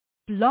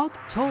Blog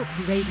Talk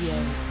Radio.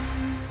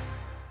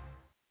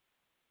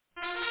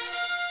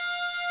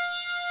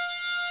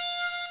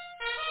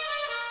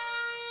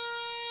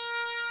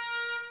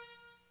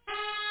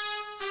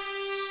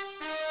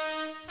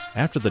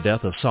 After the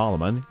death of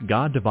Solomon,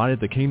 God divided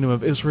the kingdom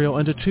of Israel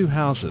into two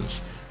houses.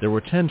 There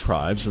were 10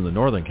 tribes in the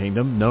northern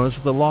kingdom known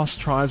as the lost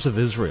tribes of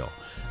Israel.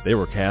 They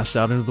were cast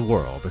out into the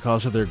world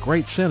because of their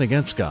great sin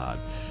against God.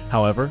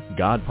 However,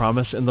 God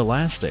promised in the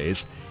last days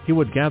he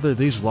would gather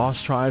these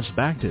lost tribes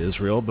back to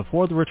Israel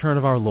before the return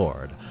of our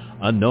Lord.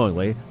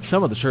 Unknowingly,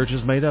 some of the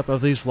churches made up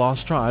of these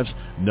lost tribes,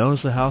 known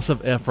as the house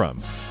of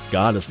Ephraim.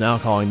 God is now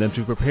calling them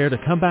to prepare to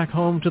come back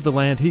home to the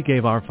land he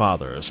gave our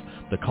fathers.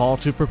 The call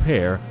to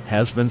prepare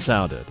has been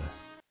sounded.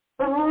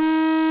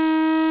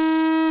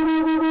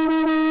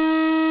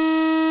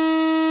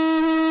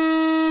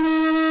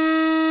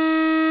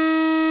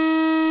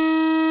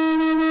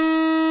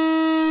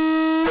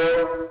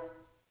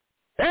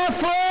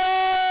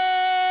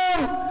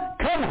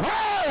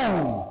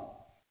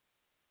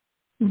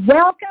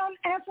 Welcome,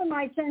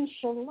 Ephraimites, and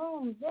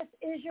Shalom. This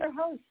is your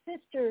host,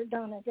 Sister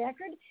Donna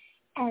Deckard,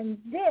 and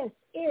this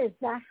is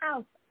the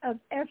House of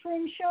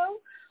Ephraim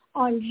show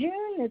on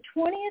June the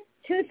 20th,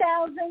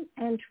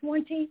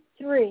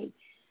 2023.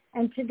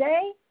 And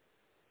today,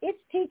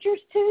 it's Teachers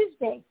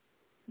Tuesday.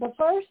 But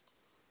first,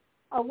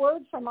 a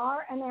word from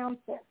our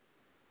announcer.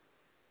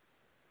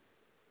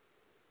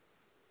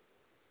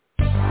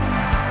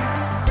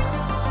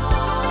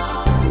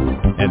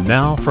 And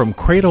now, from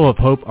Cradle of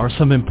Hope are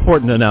some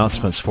important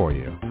announcements for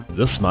you.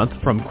 This month,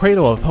 from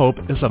Cradle of Hope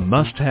is a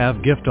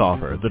must-have gift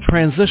offer, the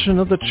transition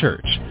of the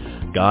church.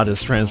 God has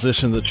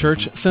transitioned the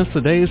church since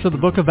the days of the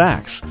book of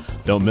Acts.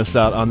 Don't miss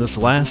out on this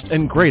last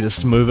and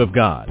greatest move of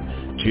God.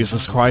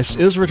 Jesus Christ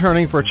is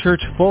returning for a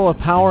church full of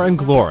power and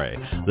glory.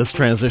 This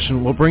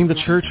transition will bring the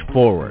church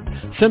forward.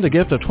 Send a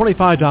gift of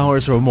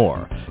 $25 or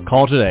more.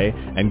 Call today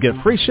and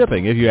get free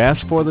shipping if you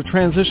ask for the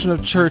Transition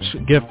of Church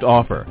gift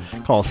offer.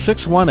 Call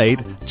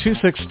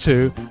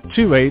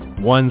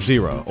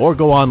 618-262-2810 or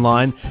go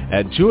online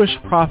at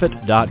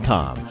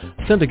jewishprophet.com.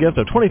 Send a gift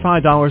of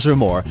 $25 or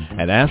more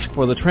and ask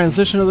for the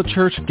Transition of the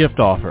Church gift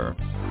offer.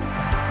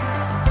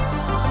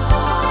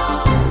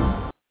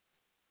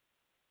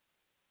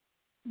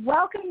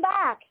 Welcome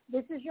back.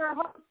 This is your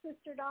host,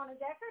 Sister Donna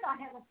Deckard. I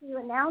have a few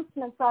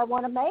announcements I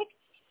want to make.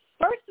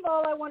 First of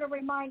all, I want to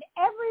remind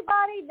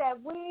everybody that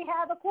we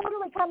have a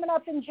quarterly coming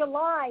up in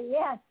July.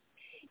 Yes,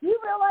 you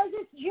realize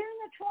it's June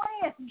the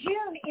 20th.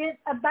 June is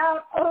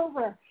about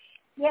over.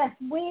 Yes,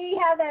 we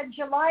have that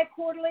July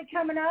quarterly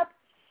coming up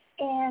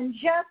and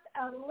just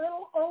a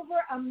little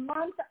over a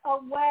month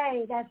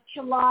away. That's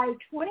July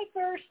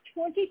 21st,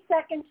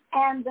 22nd,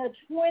 and the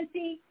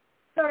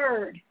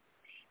 23rd.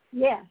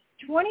 Yes.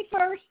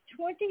 21st,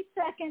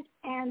 22nd,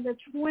 and the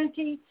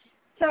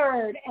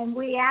 23rd. And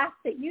we ask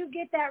that you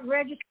get that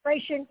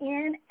registration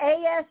in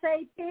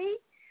ASAP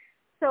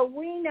so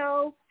we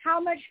know how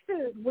much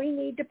food we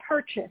need to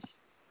purchase,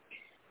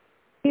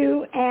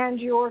 you and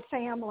your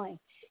family.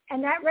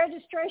 And that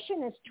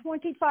registration is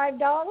 $25.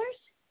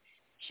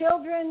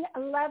 Children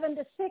 11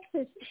 to 6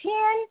 is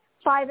 $10.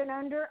 5 and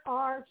under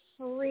are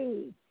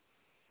free.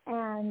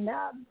 And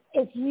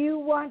if you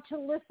want to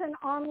listen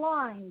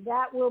online,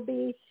 that will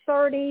be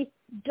 $30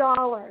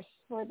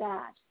 for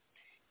that.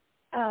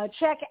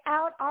 Check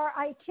out our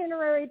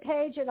itinerary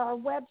page at our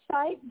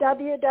website,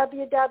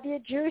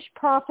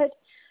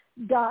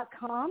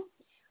 www.jewishprophet.com.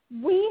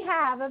 We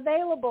have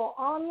available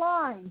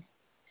online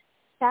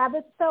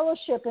Sabbath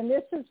Fellowship, and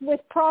this is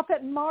with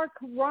Prophet Mark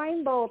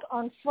Reinbold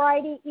on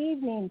Friday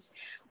evenings.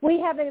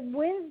 We have a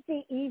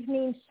Wednesday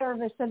evening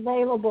service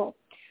available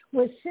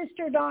with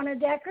Sister Donna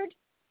Deckard.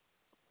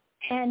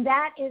 And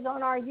that is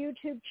on our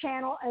YouTube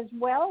channel as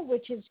well,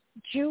 which is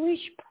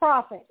Jewish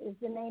Prophet is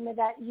the name of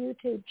that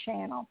YouTube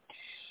channel.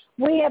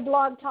 We have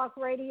Blog Talk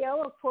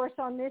Radio, of course,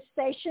 on this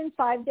station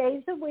 5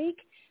 days a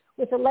week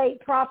with the late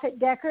Prophet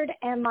Deckard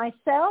and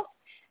myself.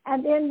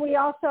 And then we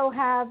also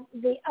have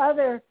the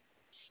other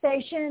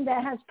station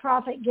that has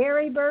Prophet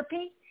Gary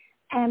Burpee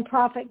and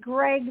Prophet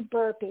Greg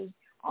Burpee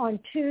on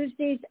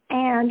Tuesdays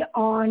and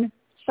on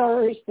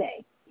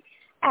Thursday.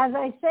 As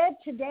I said,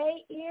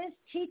 today is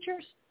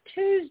Teachers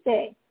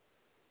Tuesday.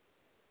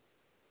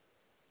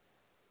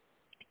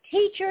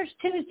 Teachers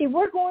Tuesday.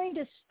 We're going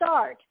to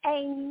start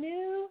a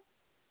new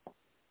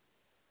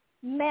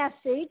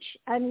message,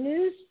 a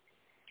new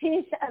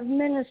piece of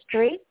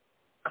ministry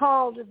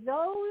called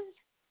Those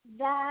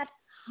That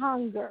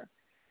Hunger.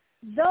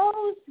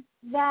 Those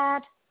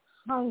That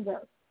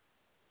Hunger.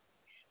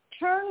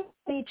 Turn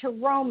with me to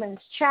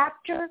Romans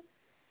chapter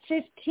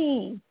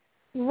 15.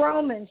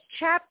 Romans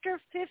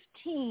chapter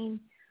 15,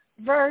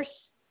 verse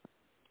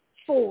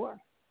 4.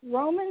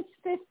 Romans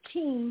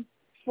 15,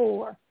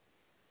 4.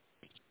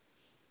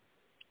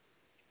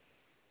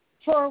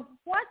 For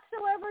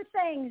whatsoever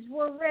things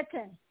were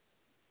written,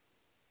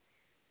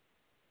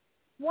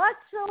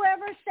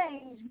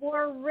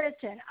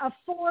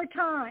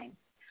 aforetime,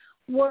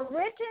 were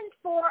written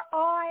for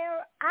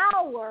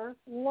our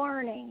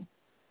learning,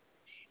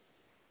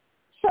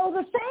 So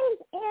the things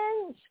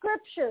in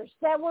scriptures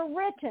that were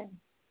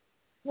written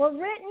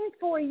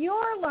for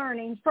your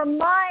learning, for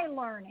my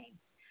learning.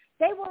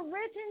 They were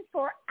written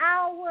for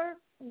our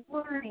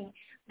learning,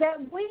 that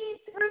we,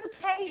 through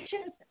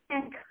patience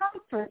and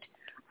comfort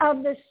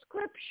of the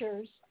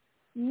scriptures,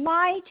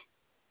 might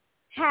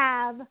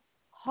have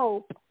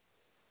hope.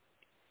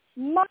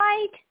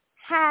 Might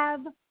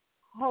have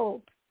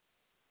hope.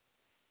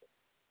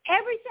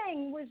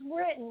 Everything was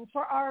written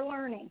for our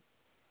learning.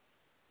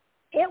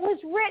 It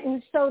was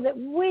written so that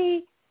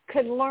we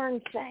could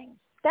learn things.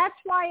 That's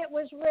why it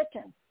was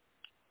written.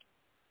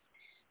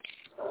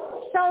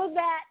 So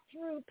that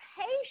through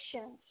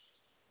patience,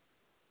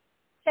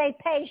 say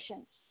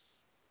patience,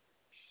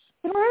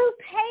 through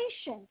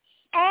patience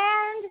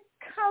and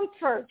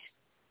comfort.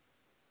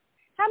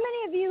 How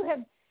many of you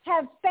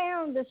have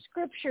found the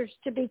scriptures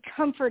to be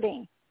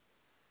comforting?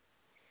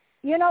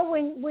 You know,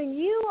 when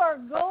you are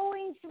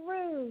going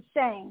through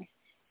things,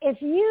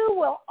 if you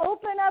will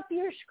open up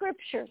your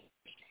scriptures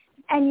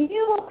and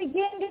you will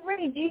begin to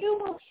read, you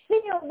will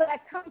feel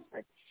that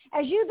comfort.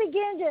 As you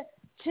begin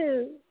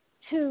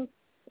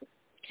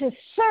to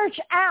search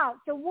out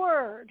the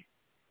word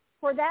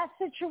for that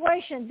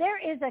situation, there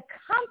is a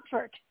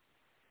comfort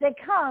that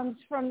comes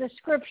from the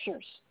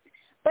scriptures.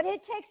 But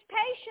it takes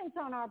patience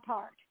on our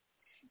part.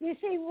 You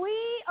see,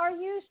 we are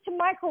used to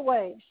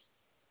microwaves.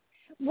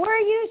 We're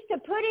used to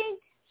putting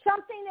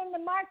something in the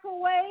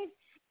microwave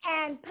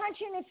and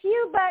punching a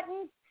few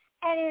buttons,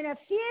 and in a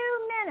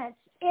few minutes,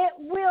 it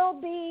will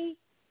be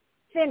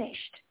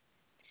finished.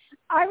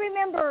 I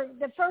remember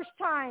the first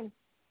time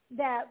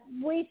that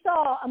we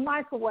saw a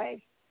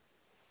microwave.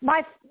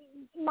 My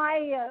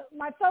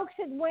folks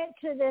had went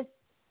to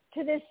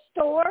this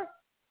store,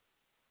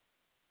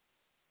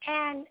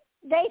 and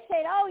they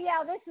said, "Oh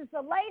yeah, this is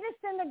the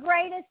latest and the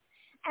greatest,"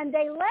 and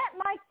they let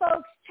my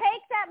folks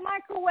take that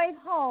microwave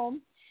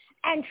home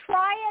and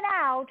try it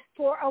out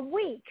for a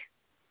week.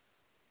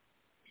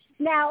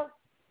 Now,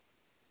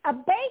 a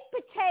baked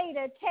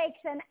potato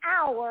takes an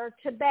hour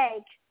to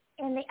bake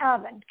in the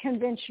oven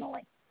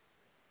conventionally.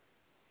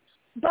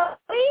 But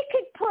we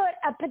could put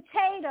a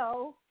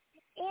potato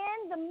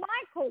in the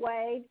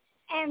microwave,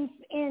 and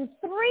in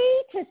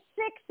 3 to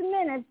 6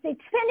 minutes,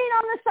 depending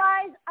on the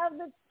size of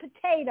the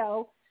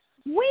potato,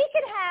 we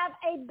could have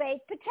a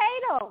baked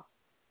potato.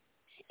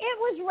 It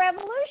was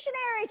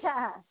revolutionary to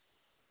us,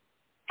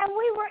 and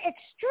we were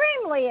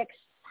extremely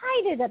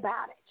excited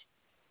about it.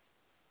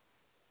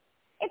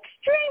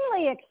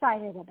 Extremely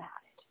excited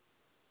about it.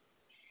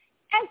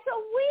 And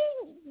so we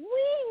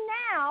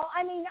now,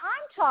 I mean,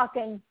 I'm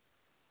talking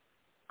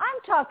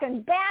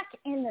back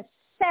in the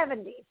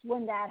 70s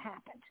when that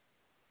happened.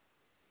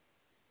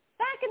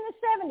 Back in the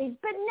 70s.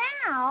 But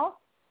now,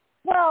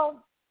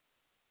 well,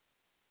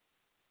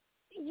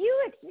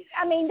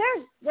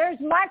 there's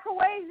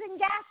microwaves in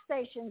gas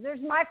stations.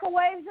 There's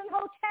microwaves in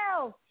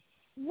hotels.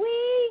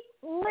 We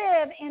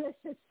live in a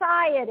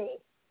society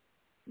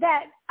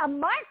that a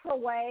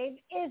microwave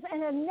is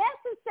a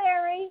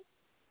necessary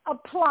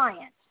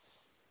appliance.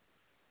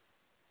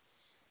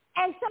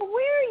 And so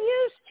we're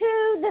used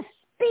to the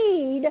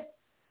speed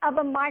of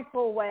a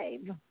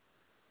microwave.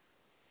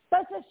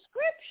 But the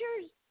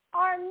scriptures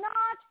are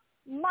not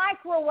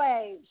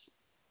microwaves.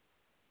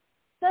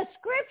 The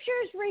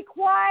scriptures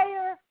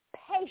require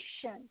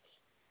patience,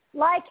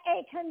 like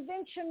a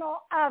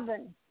conventional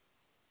oven.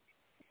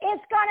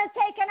 It's going to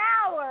take an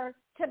hour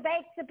to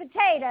bake the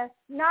potato,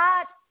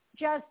 not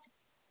just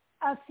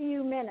a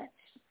few minutes.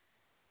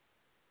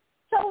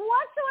 So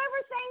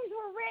whatsoever things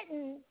were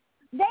written,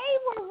 they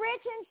were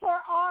written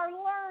for our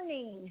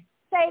learning.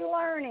 Say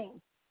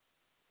learning.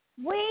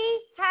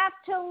 We have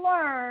to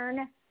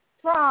learn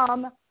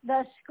from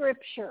the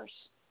scriptures.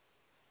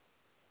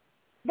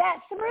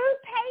 That through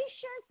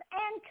patience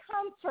and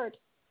comfort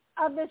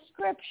of the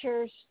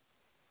scriptures,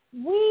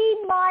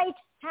 we might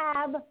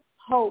have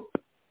hope.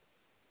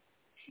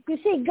 You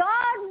see,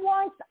 God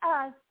wants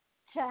us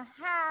to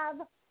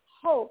have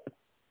hope.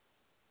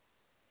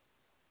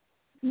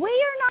 We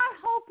are not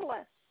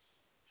hopeless.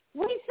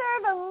 We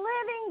serve a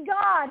living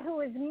God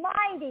who is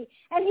mighty,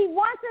 and he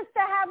wants us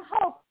to have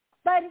hope,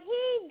 but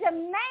he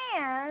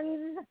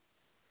demands.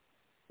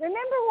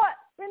 Remember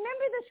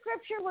the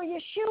scripture where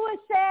Yeshua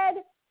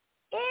said,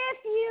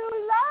 "If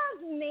you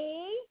love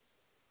me,"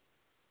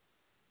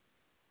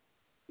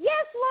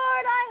 yes,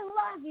 Lord, I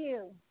love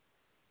you.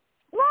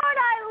 Lord,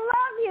 I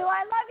love you.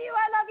 I love you.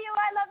 I love you.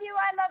 I love you.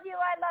 I love you.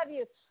 I love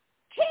you.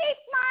 Keep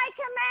my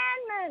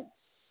commandments.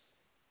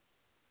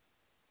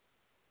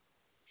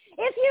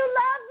 If you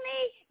love me,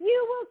 you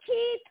will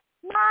keep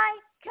my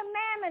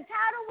commandments.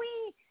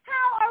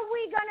 How are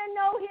we going to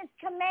know his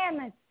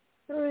commandments?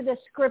 Through the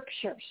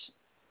scriptures.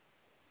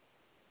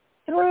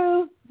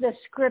 Through the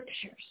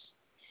scriptures.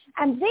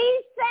 And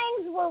these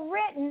things were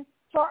written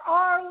for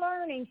our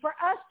learning, for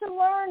us to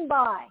learn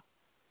by.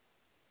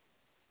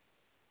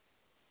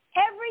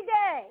 Every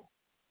day,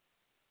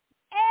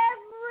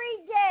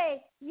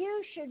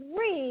 you should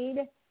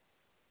read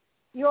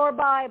your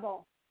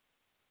Bible.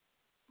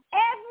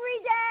 Every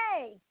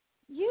day,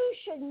 you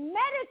should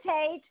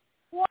meditate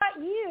what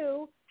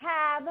you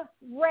have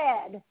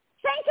read.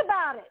 Think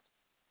about it.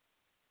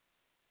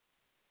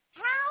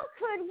 How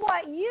could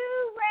what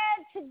you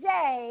read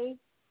today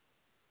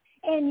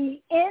in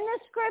the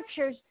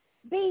scriptures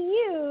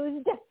be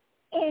used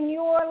in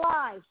your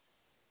life?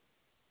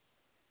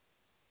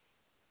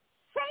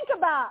 Think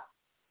about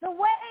the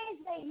ways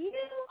that you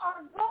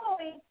are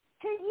going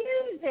to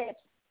use it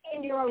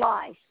in your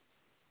life.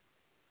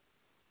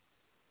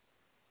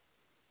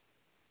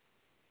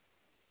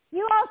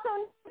 You also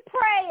need to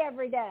pray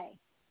every day.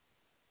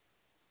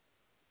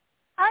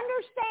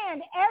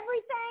 Understand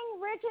everything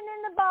written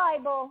in the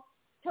Bible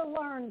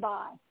to learn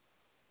by.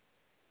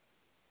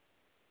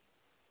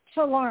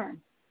 To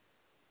learn.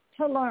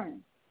 To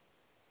learn.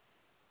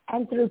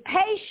 And through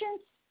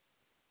patience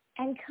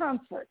and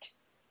comfort,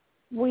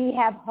 we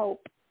have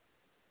hope.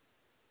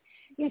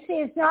 You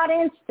see, it's not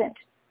instant.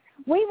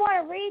 We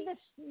want to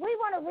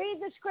read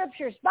the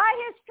scriptures. By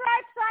his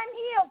stripes I'm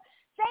healed.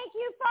 Thank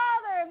you,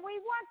 Father. And we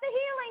want the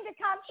healing to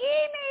come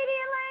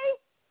immediately,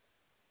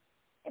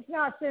 if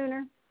not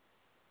sooner.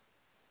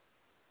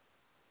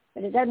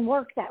 But it doesn't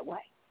work that way.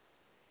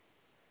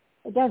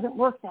 It doesn't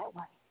work that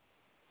way.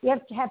 You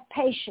have to have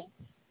patience.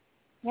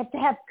 You have to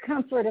have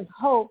comfort of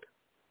hope.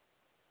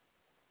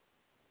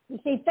 You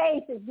see,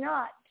 faith is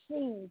not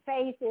seeing.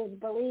 Faith is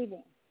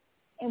believing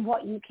in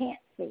what you can't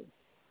see.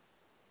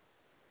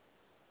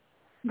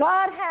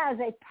 God has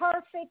a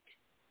perfect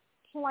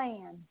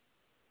plan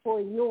for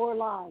your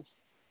life.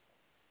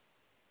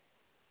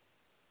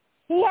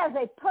 He has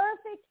a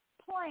perfect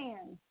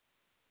plan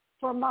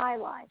for my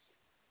life.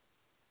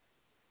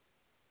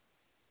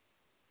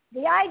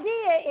 The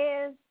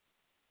idea is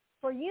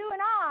for you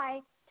and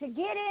I to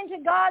get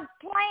into God's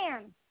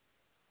plan.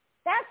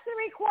 That's the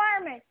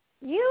requirement.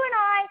 You and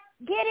I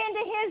get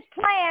into his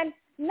plan,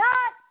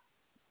 not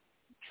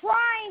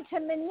trying to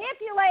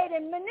manipulate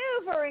and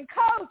maneuver and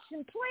coach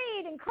and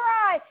plead and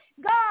cry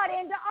God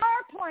into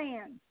our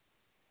plan.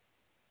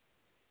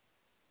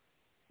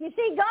 You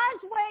see,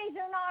 God's ways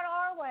are not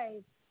our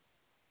ways.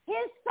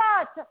 His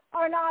thoughts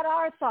are not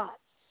our thoughts.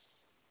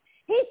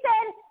 He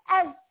said,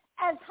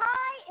 as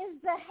high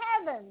as the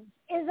heavens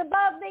is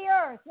above the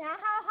earth. Now,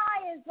 how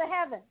high is the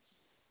heavens?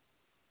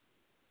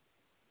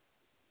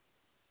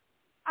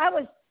 I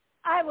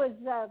was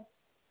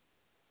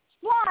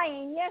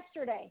flying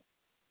yesterday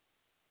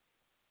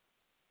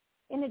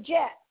in a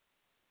jet,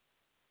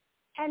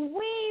 and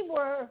we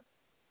were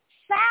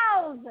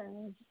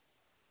thousands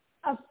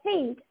of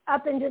feet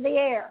up into the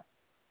air.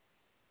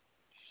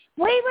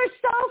 We were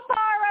so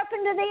far up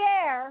into the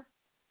air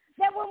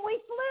that when we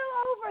flew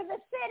over the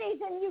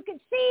cities and you could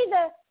see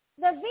the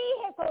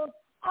vehicles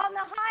on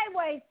the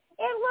highways,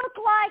 it looked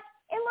like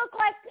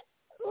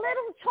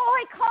little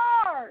toy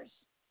cars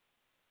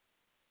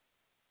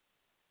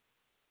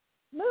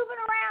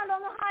moving around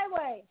on the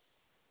highway.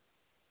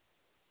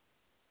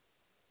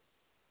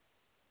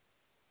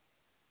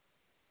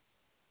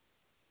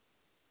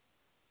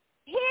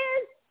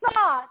 His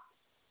thoughts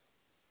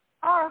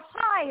are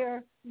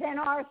higher than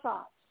our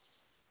thoughts.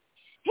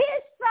 His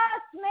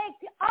thoughts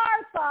make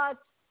our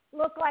thoughts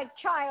look like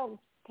child's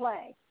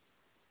play.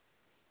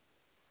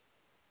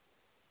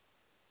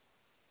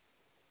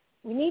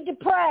 We need to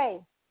pray.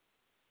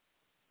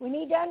 We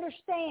need to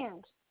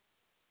understand.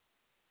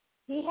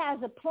 He has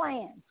a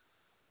plan.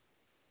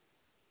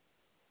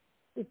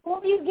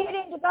 Before you get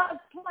into God's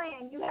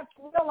plan, you have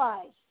to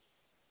realize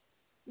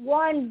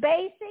one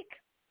basic,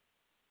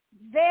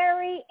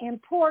 very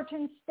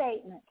important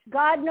statement.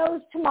 God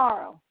knows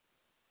tomorrow.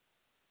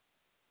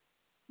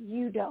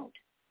 You don't.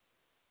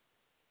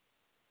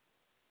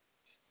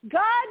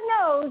 God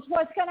knows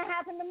what's going to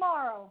happen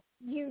tomorrow.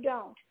 You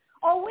don't.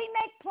 Oh, we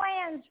make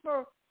plans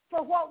for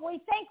what we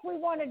think we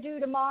want to do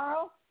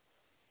tomorrow.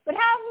 But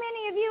how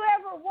many of you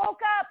ever woke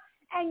up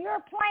and your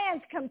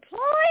plans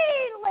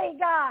completely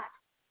got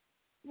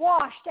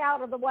washed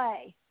out of the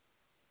way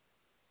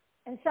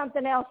and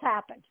something else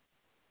happened?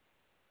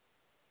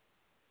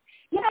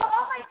 You know,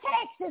 all it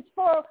takes is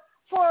for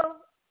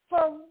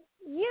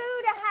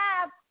you to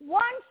have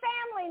one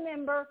family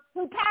member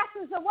who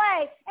passes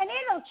away, and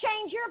it'll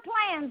change your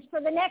plans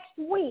for the next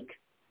week,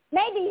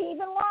 maybe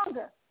even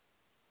longer.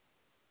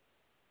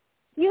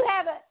 You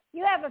have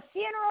a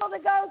funeral to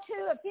go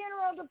to, a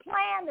funeral to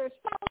plan. There's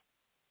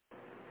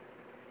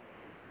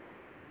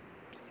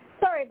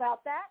sorry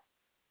about that.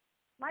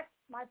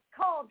 My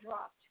call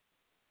dropped.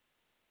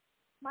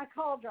 My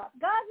call dropped.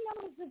 God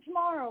knows the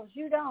tomorrows.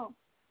 You don't.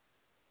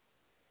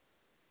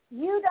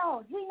 You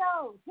don't. He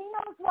knows. He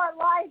knows what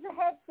lies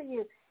ahead for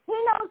you. He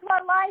knows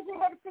what lies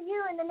ahead for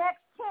you in the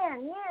next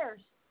 10 years,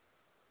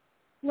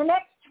 in the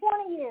next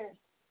 20 years.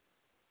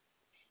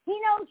 He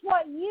knows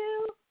what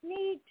you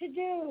need to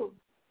do,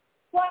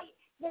 what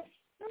the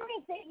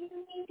strength that you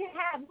need to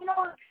have. You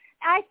know,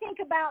 I think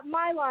about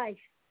my life.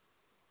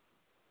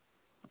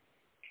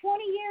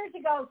 20 years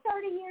ago,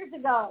 30 years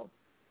ago,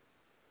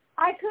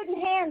 I couldn't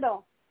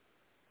handle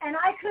and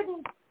I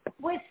couldn't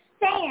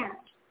withstand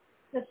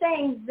the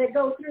things that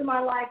go through my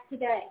life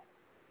today.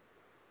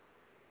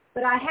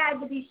 But I had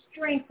to be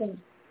strengthened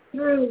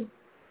through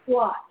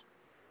what?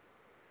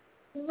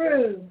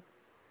 through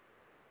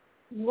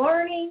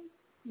learning,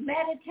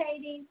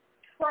 meditating,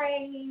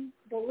 praying,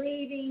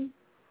 believing,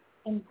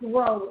 and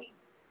growing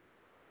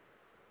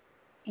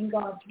in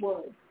God's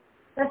Word.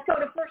 Let's go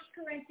to 1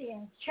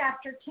 Corinthians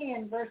chapter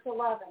 10, verse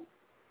 11.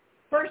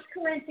 1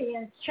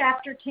 Corinthians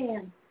chapter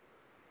 10.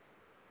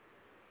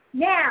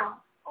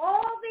 Now,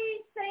 all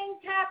these things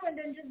happened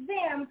unto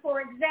them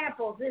for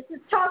examples. This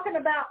is talking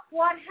about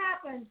what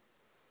happened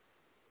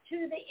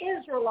to the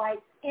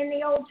Israelites in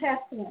the Old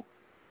Testament.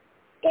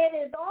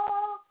 It is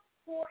all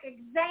for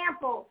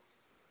examples.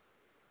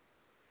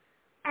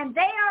 And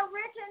they are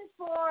written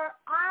for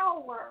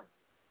our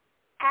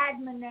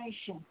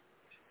admonition,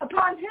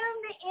 upon whom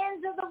the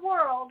ends of the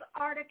world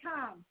are to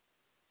come.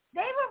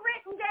 They were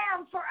written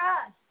down for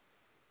us.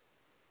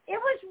 It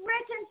was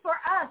written for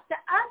us to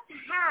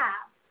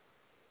have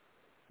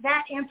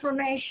that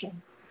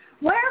information.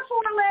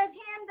 Wherefore let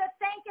him that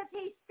thinketh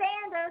he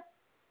standeth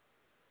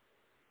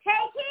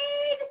take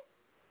heed.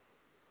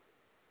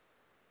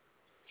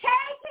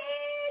 Take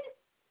heed.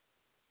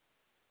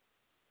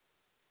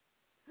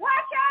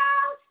 Watch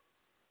out.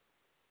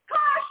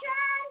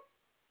 Caution.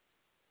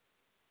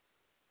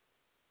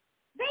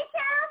 Be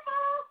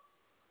careful.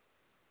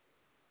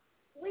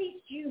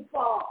 Lest you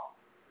fall.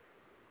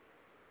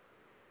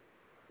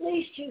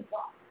 Lest you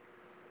fall.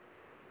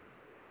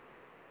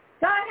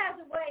 God has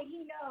a way.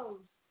 He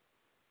knows.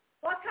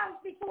 What comes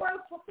before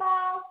a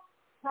fall?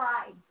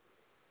 Pride.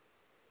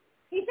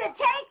 He said,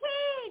 take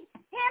heed,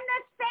 him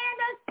that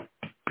standeth,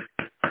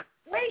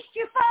 lest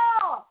you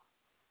fall.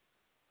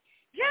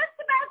 Just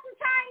about the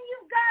time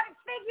you've got it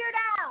figured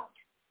out.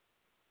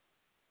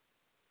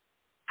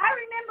 I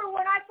remember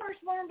when I first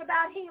learned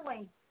about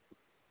healing.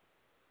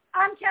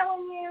 I'm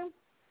telling you,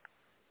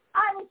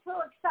 I was so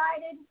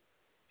excited.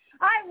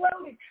 I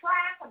wrote a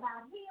track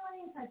about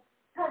healing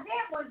because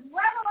it was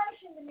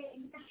revelation to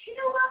me.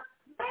 Yeshua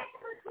went to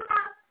the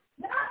cross,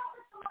 not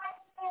only for my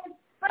sins,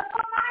 but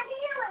for my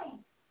healing.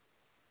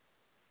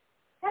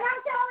 And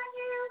I'm telling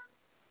you,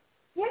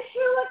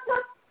 Yeshua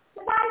took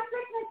my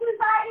sicknesses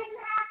I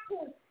didn't have to.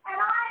 And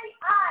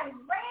I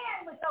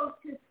ran with those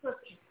two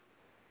scriptures.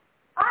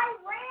 I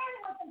ran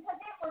with them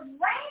because it was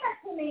raining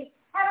to me.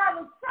 And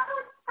I was so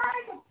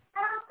excited.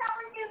 And I'm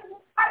telling you,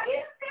 are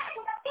you sick?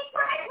 Let me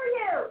pray for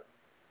you.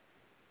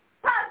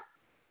 Because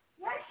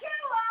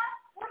Yeshua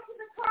went to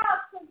the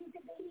cross so you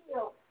could be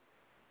healed.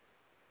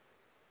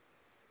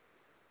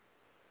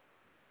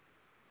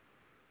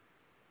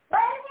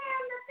 Let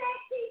him that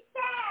thinks he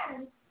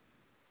stands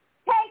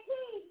take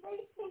heed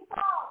lest he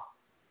fall.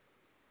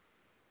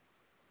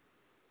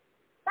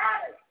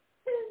 About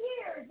 2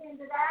 years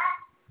into that,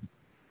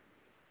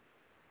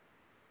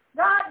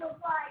 God was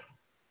like,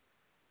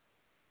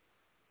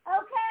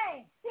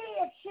 okay, see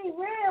if she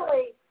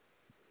really,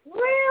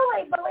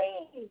 really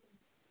believes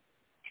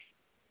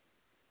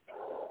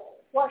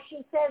what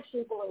she says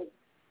she believes.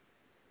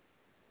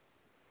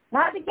 And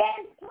I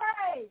began to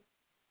pray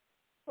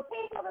for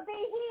people to be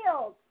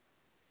healed.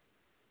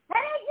 And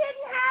it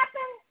didn't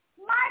happen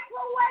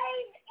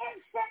microwave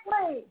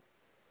instantly.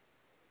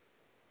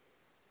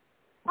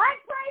 I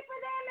pray for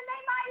them and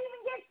they might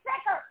even get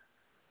sicker.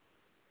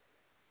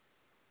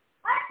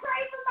 I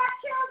pray for my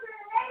children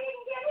and they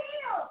didn't get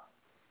healed.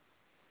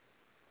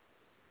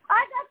 I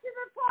got to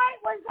the point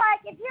was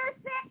like, if you're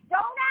sick,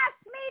 don't ask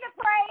me to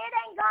pray. It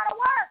ain't gonna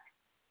work.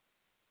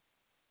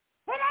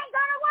 It ain't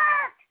gonna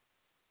work.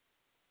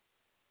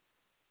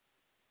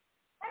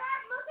 And I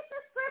look at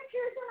the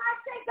scriptures and I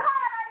say, God,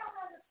 I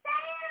don't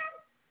understand.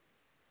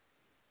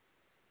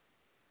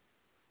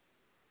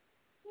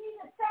 He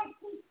that thinks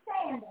he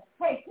standeth,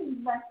 take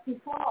heed lest he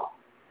fall.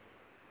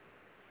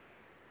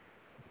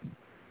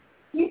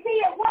 You see,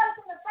 it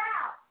wasn't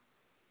about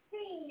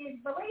seeing is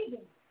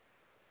believing.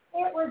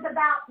 It was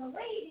about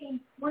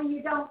believing when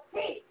you don't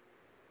see.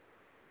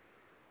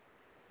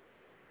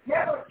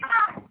 There were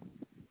times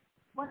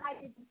when I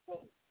didn't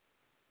see.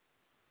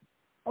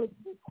 I was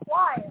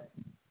required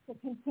to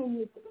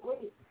continue to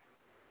believe.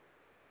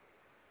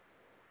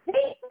 These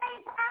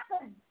things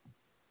happened.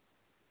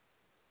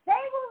 They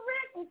were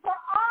written for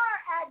our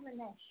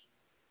admonition,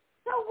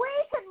 so we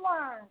could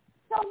learn,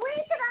 so we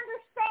could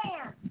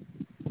understand.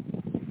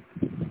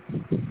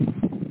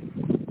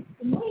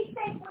 And we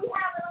think we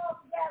have it all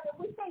together.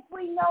 We think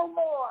we know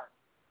more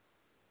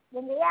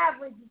than the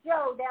average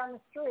Joe down the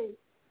street.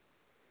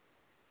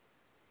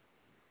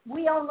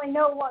 We only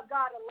know what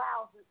God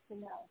allows us to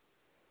know.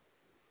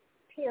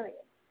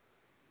 Period.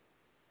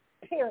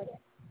 Period.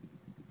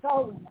 That's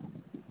all we know.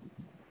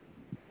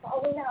 That's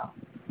all we know.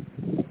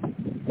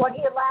 What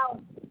he allows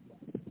us to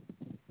know.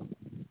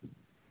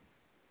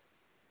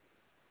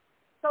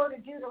 So to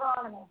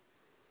Deuteronomy.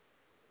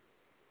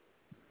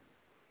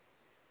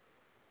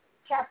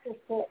 Chapter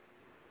 6.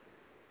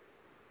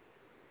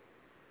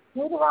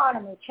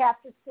 Deuteronomy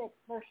chapter 6,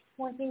 verse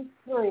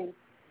 23.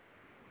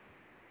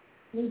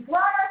 He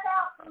brought us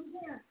out from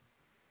him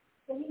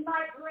that he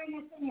might bring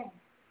us in,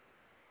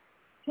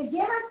 to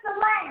give us the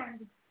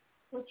land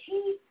which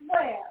he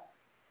sware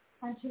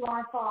unto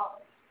our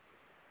fathers.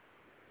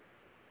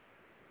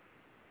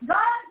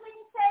 God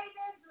didn't say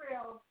this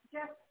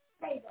just to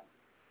save them.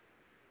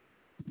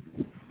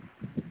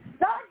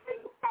 God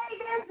didn't save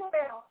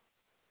Israel.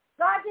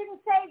 God didn't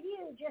save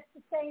you just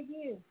to save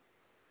you.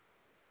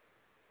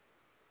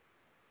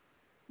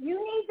 You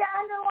need to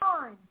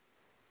underline,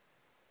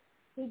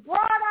 He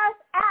brought us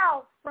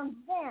out from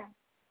thence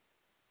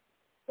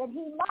that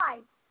He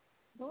might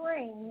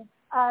bring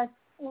us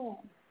in.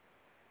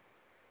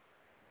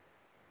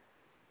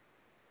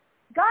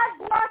 God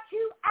brought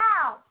you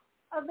out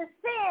of the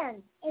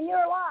sin in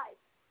your life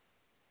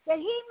that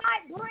He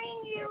might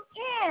bring you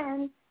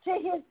in to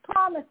His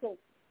promises.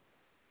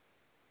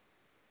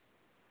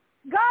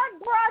 God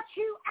brought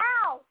you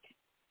out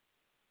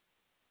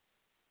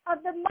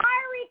of the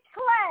miry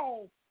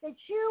clay that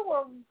you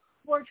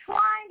were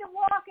trying to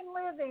walk and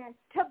live in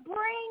to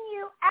bring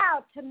you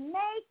out, to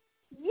make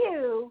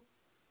you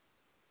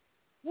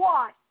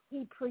what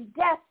He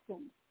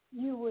predestined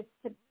you was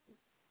to be.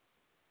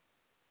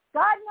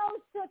 God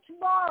knows the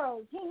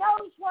tomorrows. He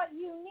knows what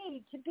you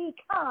need to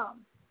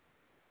become.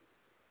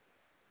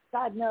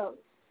 God knows.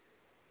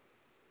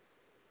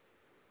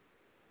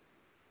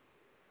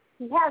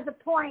 He has a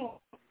plan.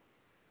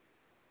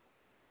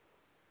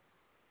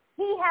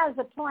 He has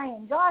a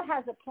plan. God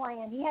has a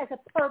plan. He has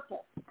a purpose.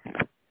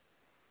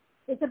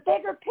 It's a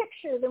bigger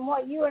picture than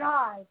what you and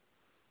I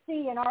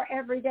see in our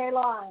everyday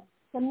lives.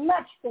 It's a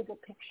much bigger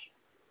picture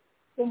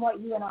than what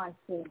you and I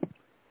see.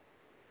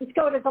 Let's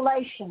go to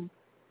Galatians.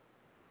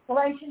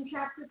 Galatians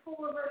chapter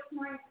 4, verse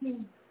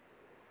 19.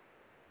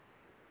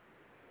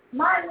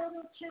 My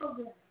little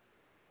children,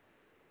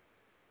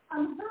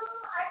 on whom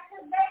I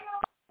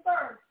travail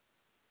birth,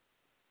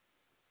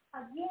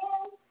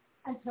 again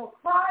until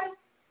Christ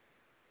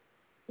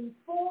be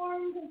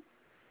formed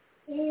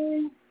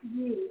in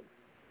you.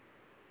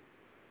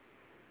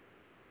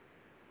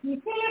 You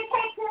see, it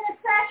takes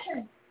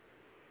intercession.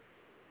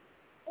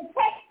 It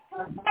takes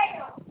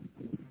travail.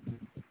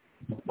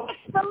 It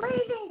takes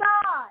believing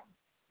God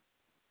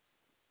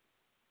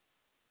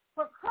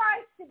for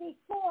Christ to be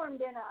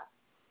formed in us.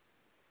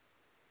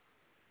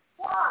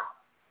 Why?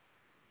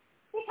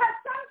 Because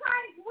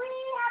sometimes we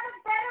have a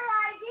better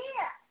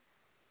idea.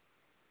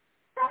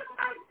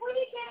 Sometimes we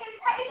get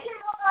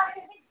impatient about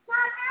it. If it's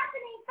not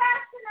happening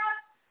fast enough,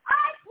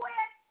 I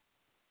quit.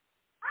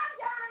 I'm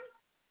done.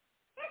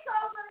 It's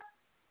over.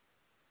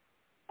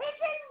 It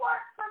didn't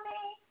work for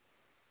me.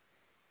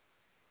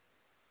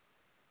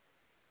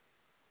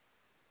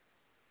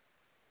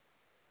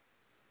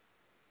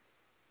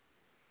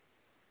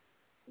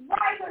 The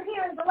writer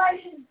here in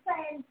Galatians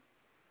saying,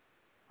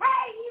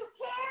 hey, you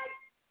kids,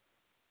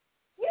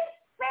 you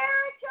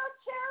spiritual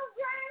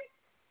children,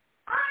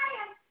 I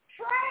am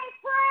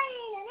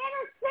praying and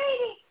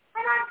interceding,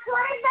 and I'm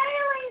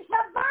travailing to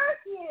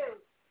birth you.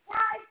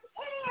 Now, if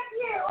any of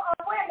you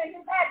are women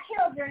who've had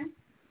children,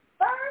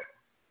 birth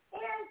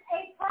is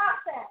a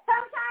process.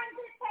 Sometimes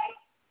it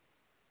takes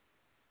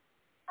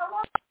a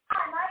long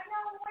time. I've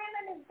known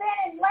women who've been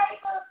in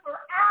labor for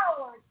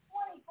hours,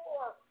 24,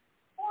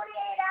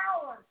 48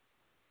 hours.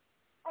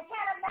 I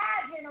can't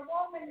imagine a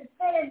woman that's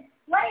been in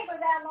labor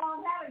that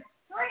long having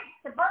strength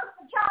to birth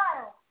a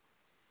child.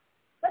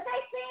 But they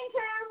seem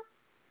to.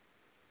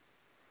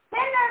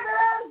 Then there's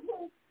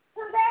those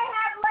who they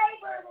have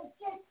labor that's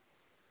just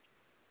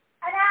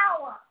an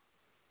hour.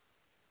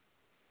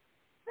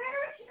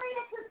 Spiritually,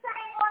 it's the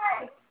same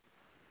way.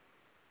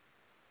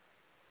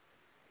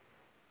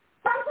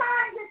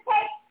 Sometimes it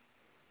takes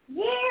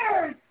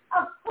years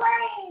of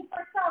praying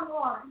for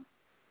someone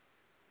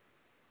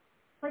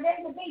for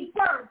them to be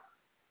birthed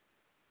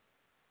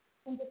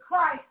into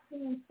Christ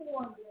being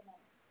formed in them.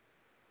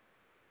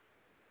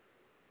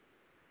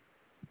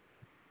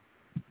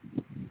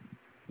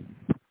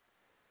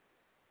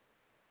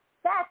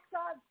 That's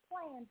God's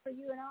plan for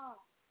you and I,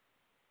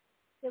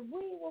 that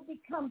we will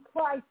become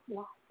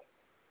Christ-like.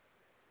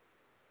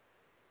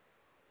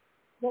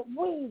 That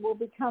we will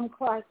become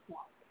Christ-like.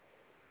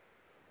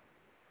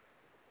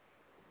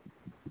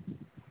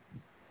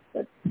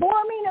 The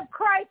forming of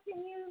Christ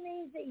in you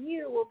means that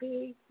you will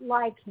be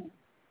like Him.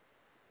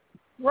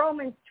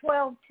 Romans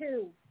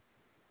 12:2.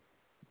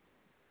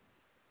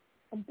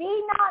 And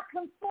be not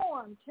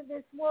conformed to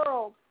this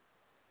world,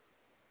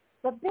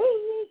 but be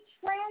ye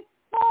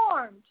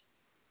transformed.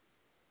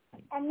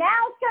 And now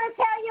it's going to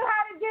tell you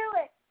how to do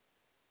it.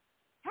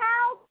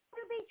 How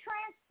to be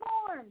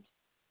transformed?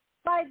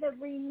 By the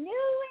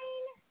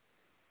renewing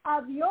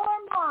of your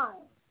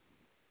mind,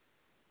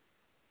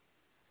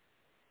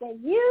 that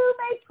you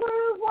may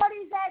prove what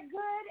is that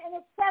good and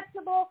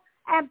acceptable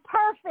and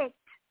perfect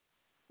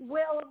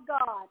will of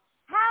God.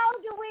 How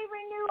do we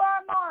renew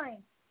our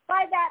mind?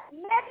 By that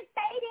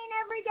meditating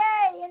every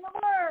day in the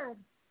Word.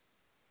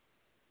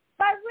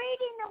 By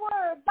reading the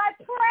Word. By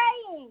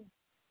praying.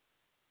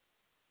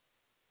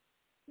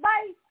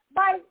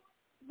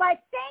 By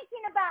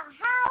thinking about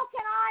how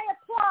can I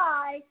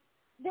apply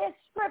this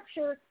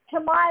scripture to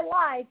my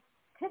life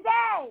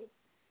today.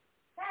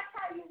 That's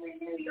how you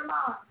renew your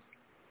mind.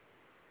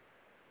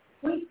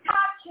 We've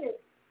taught you.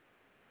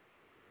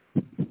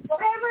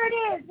 Whatever it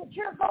is that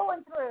you're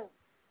going through,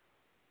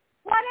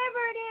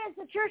 whatever it is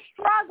that you're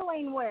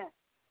struggling with,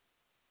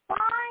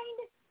 find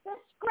the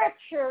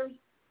scriptures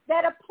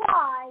that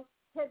apply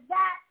to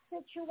that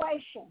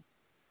situation.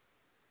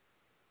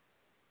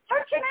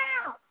 Search them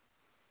out.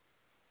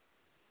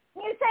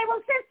 You say,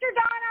 well, Sister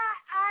Donna,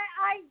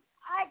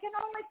 I can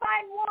only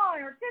find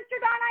one, or Sister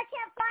Donna, I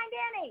can't find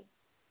any.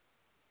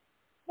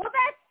 Well,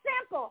 that's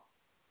simple.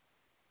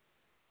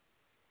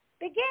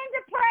 Begin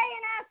to pray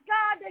and ask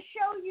God to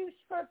show you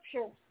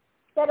scriptures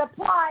that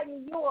apply to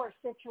your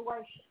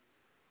situation.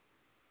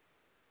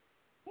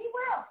 He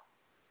will.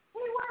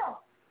 He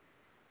will.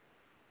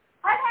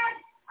 I've had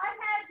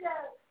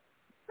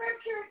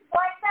scriptures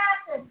like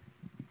that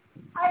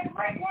I've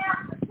written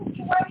out for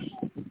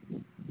situations.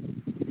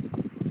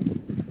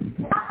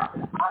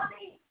 I'll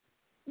be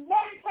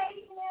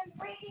meditating them,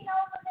 reading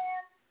over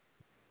them,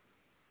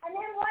 and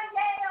then one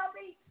day I'll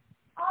be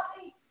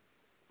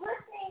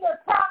listening to a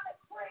prophet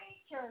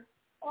preach,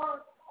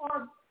 or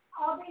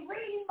I'll be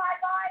reading my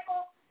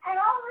Bible, and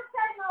all of a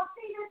sudden I'll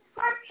see this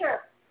scripture,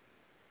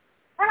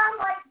 and I'm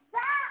like,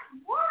 that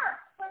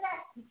works for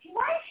that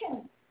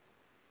situation.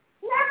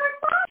 Never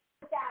thought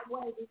of it that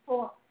way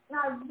before. And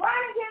I run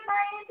and get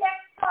my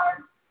index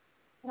cards,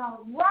 and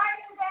I'll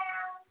write them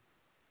down,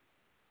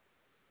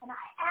 and I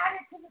add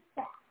it to the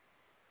stack.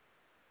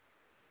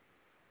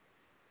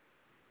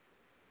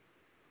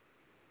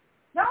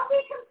 Don't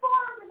be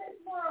conformed to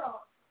this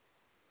world.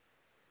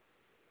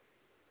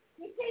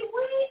 You see,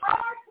 we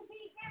are to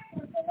be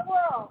different in the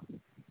world.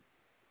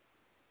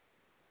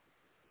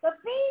 But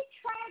be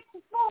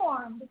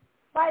transformed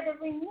by the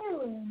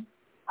renewing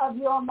of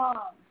your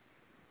mind.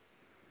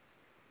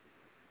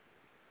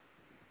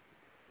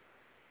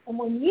 And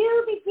when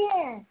you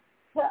begin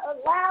to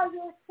allow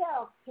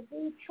yourself to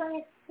be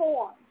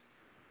transformed,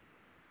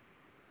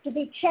 to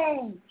be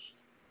changed,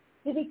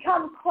 to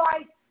become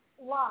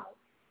Christ-like,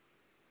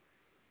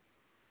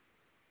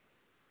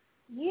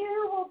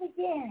 you will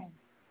begin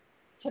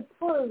to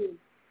prove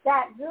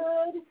that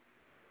good,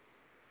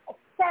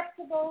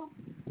 acceptable,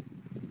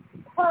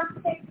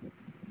 perfect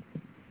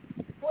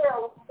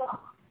will of God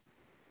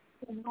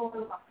in your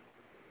life.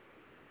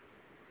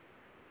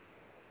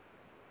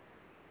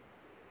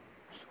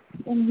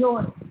 In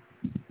yours.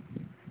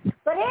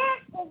 But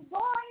it is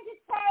going to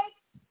take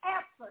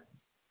effort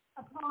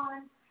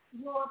upon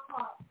your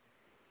part.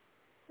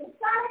 It's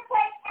going to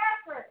take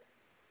effort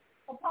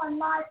upon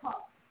my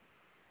part.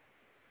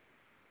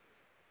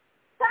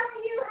 Some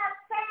of you have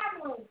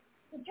families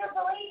that you're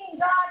believing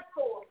God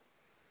for.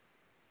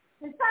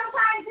 And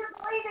sometimes you're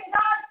believing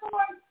God for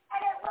them,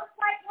 and it looks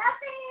like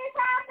nothing is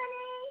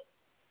happening.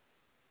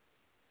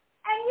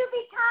 And you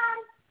become,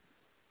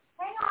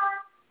 hang on,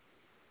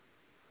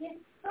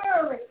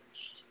 discouraged.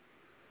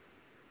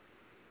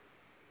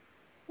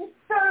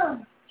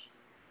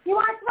 You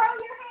want to throw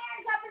your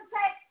hands up and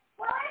say,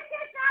 well, it's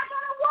just not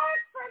going to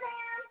work for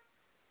them.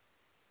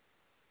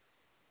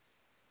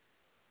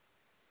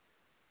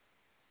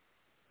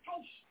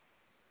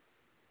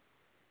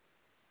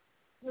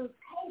 You're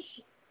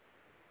patient.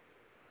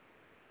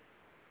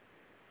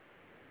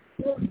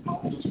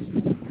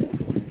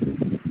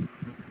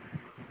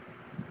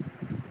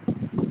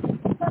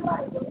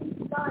 Somebody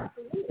believes God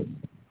for you.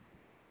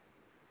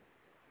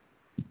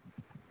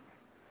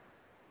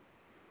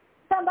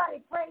 Somebody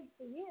prays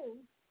for you.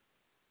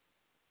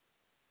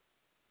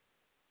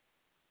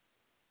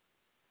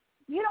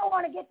 You don't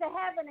want to get to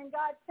heaven and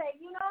God say,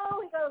 he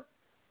goes,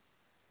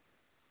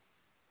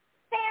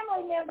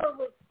 family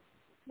member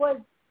was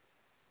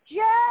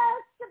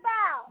just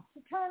about to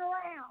turn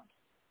around.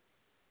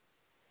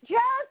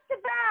 Just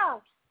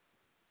about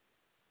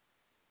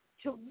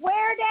to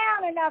wear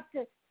down enough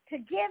to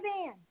give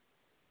in.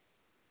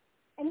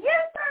 And you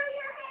throw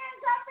your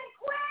hands up and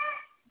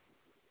quit.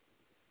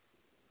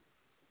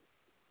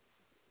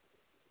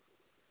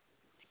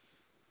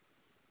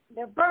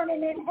 They're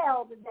burning in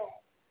hell today.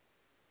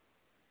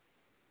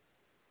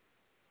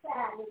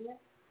 Sad, isn't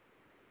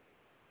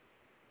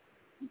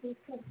it?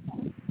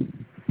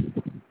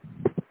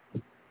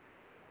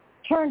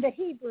 Turn to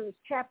Hebrews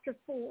chapter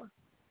 4.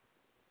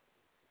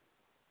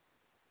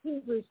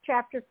 Hebrews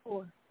chapter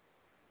 4.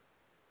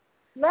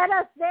 Let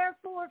us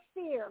therefore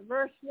fear,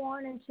 verse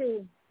 1 and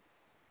 2.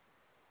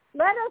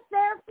 Let us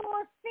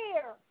therefore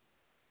fear,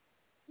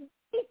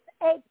 lest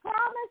a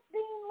promise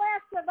being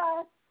left of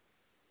us,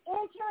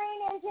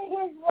 entering into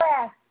his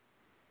rest.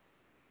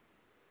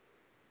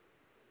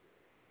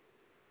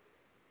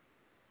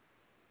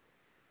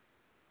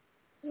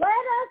 Let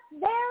us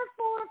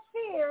therefore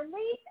fear,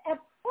 lest a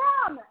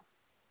promise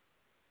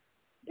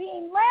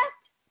being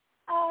left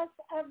us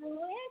of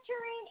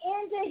entering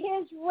into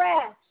his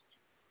rest,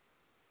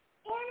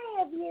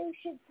 any of you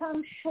should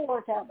come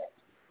short of it.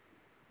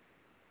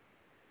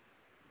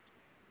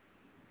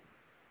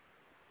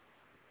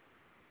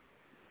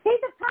 See,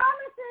 the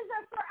promises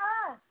are for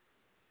us.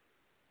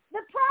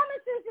 The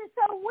promises is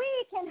so we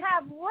can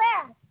have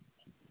rest.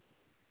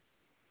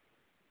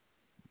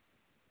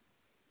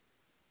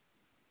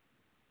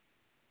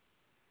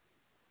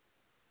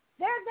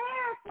 They're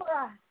there for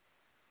us.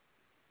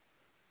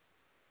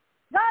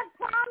 God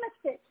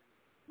promised it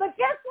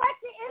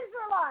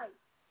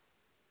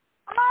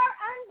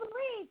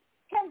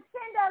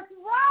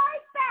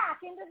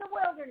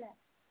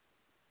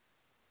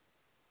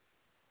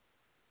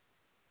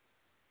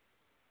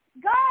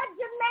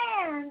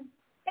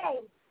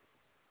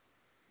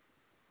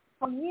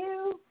from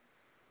you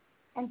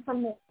and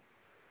from me.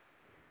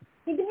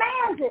 He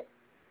demands it.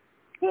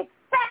 He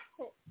expects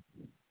it.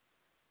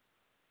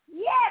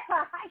 Yeah,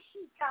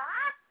 Kahashika.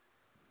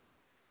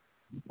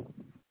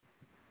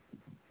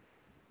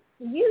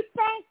 You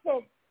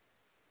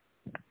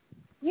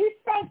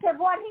think that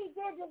what he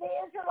did to the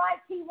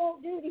Israelites he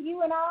won't do to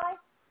you and I?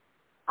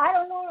 I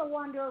don't want to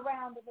wander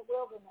around in the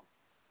wilderness.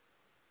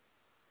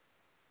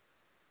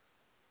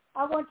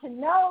 I want to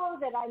know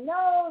that I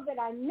know that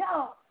I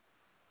know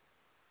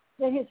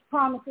that his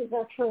promises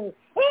are true,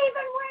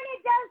 even when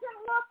it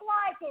doesn't look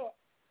like it.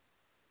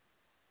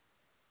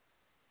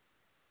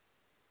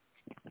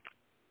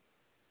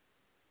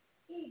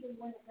 Even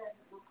when it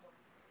doesn't look like it.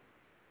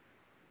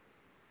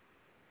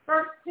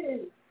 Verse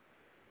 2.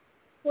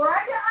 For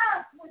unto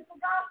us was the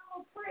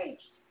gospel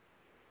preached,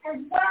 as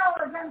well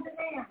as unto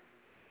them.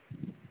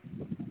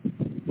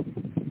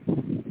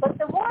 But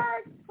the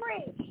word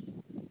preached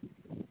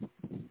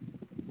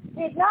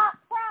did not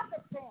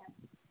profit them,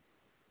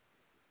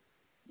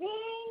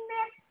 being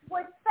mixed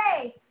with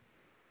faith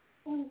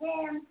in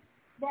them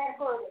that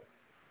heard it.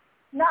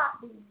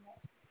 Not being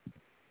mixed.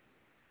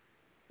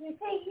 You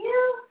see,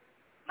 you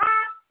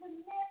have to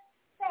mix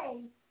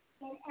faith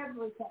in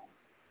everything.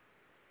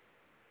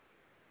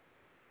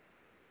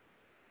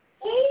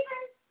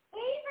 Even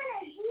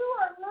as you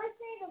are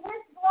listening to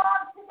this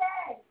blog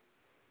today,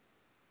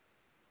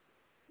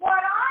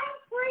 what I'm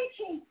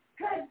preaching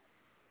could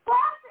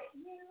profit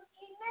you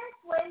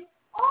immensely,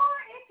 or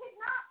it could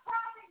not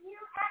profit you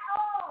at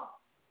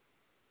all.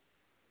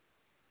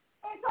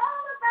 It's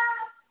all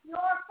about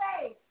your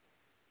faith.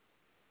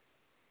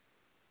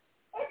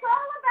 It's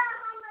all about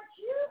how much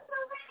you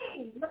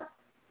believe.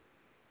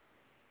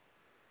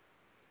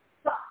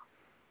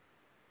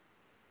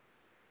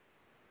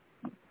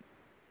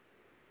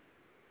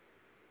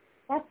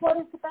 That's what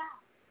it's about.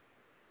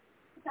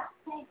 It's about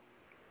faith.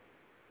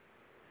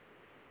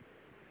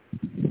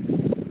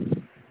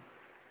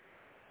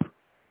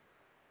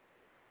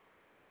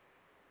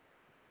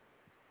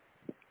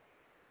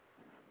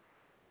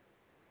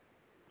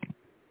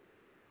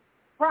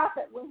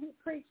 Prophet, when he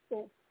preached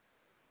this,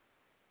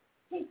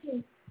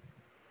 teaching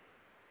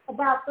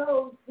about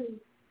those who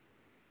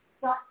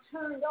got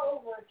turned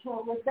over to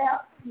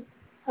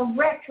a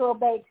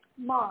reprobate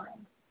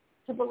mind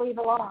to believe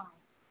a lie.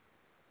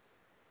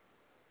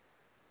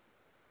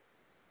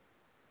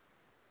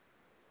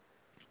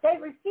 They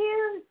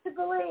refused to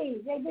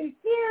believe. They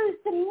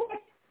refused to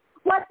mix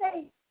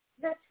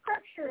the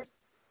scriptures,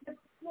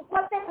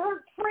 what they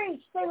heard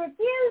preached. They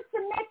refused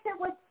to mix it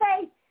with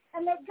faith,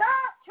 and they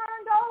got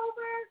turned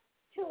over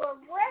to a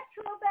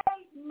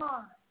reprobate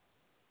mind.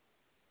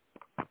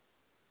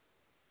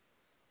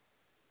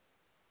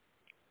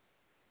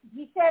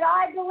 He said,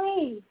 I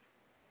believe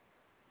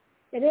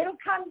that it'll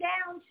come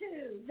down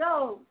to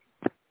those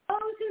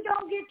who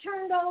don't get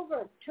turned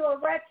over to a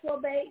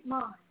reprobate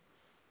mind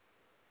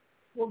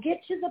will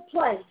get to the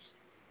place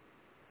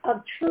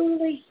of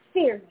truly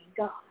fearing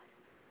God.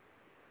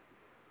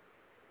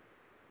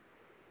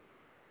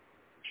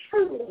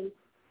 Truly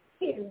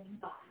fearing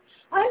God.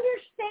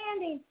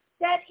 Understanding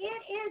that it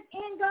is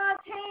in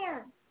God's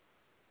hands.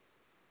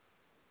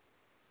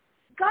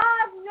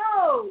 God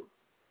knows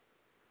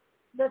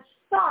the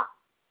thought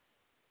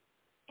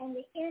and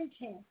the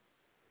intent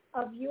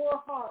of your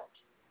heart.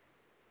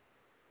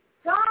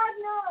 God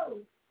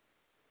knows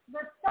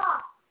the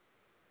thought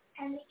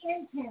and the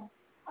intent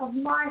of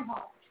my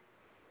heart.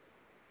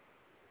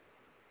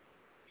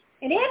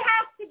 And it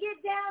has to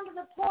get down to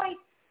the point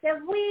that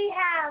we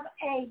have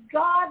a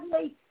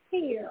godly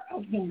fear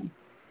of him.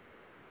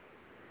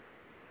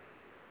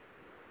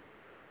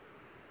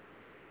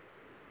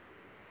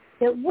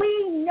 That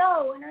we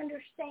know and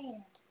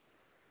understand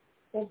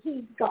that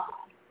he's God.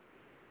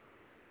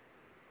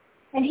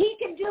 And he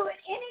can do it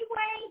any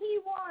way he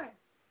wants.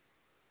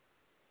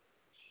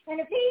 And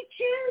if he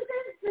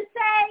chooses to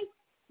say,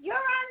 your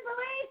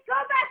unbelief, go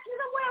back to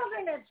the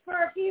wilderness for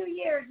a few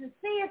years and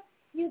see if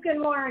you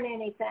can learn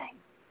anything.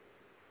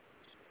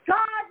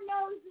 God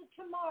knows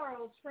the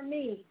tomorrows for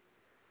me,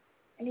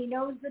 and he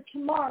knows the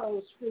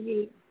tomorrows for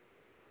you.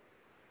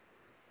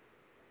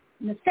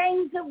 And the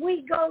things that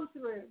we go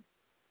through,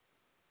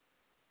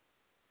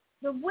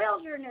 the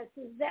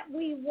wildernesses that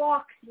we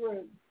walk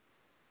through,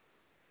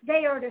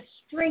 they are to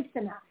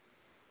strengthen us.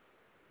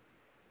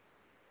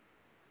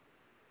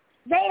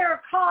 They are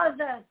to cause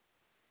us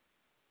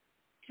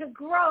to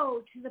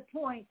grow to the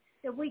point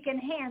that we can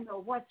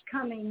handle what's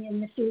coming in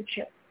the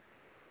future.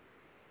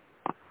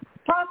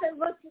 Prophet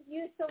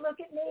used to look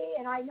at me,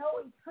 and I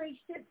know he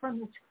preached it from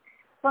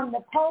the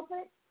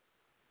pulpit,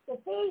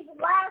 that these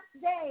last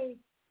days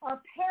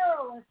are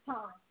perilous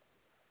times.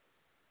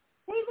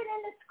 Even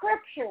in the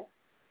scripture,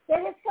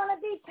 that it's going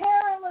to be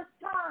perilous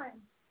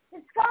times.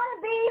 It's going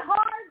to be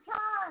hard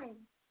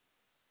times.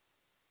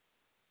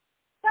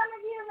 Some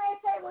of you may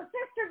say, well,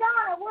 Sister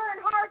Donna, we're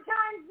in hard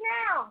times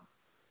now.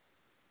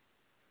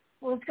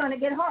 Well, it's going to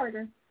get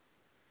harder.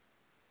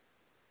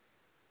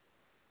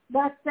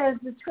 That says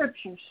the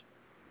scriptures.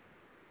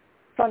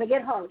 It's going to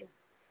get harder.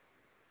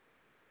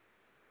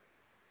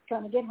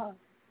 trying to get home.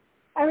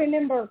 I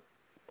remember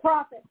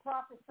prophesying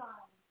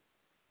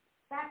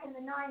back in the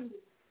 90s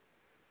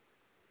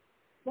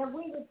that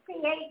we would see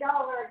 $8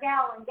 a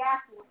gallon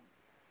gasoline.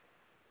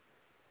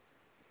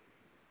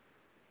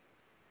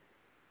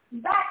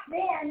 Back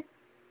then,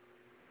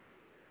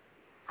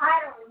 I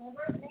don't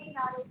remember, it may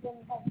not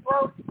even have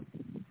broke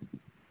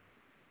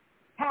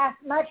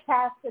much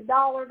past $1,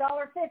 $1.50.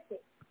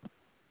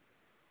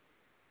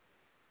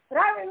 But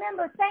I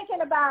remember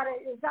thinking about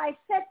it as I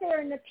sat there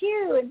in the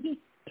pew and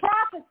he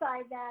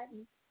prophesied that.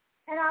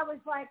 And I was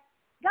like,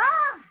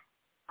 God,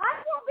 I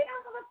won't be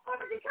able to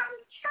afford to come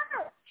to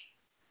church.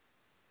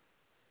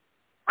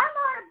 I'm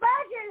on a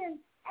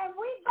budget and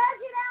we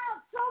budget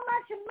out so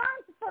much a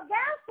month for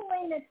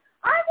gasoline and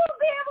I won't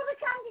be able to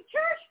come to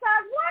church,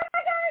 God. What am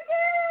I going to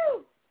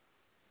do?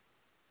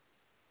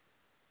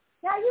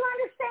 Now you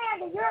understand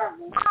that your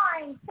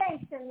mind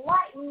thinks in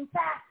lightning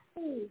fast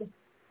speed.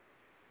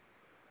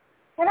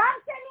 And I'm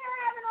sitting here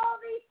having all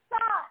these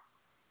thoughts.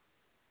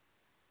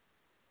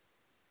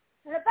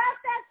 And about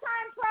that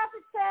time,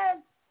 prophet says,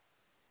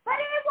 but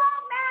it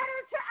won't matter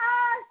to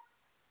us.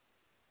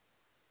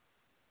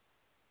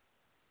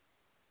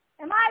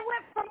 And I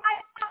went from my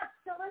thoughts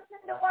to listen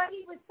to what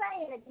he was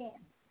saying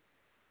again.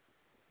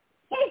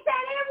 He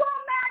said, it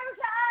won't matter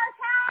to us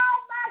how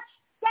much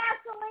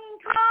gasoline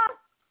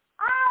costs.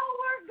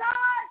 Our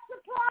God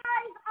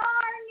supplies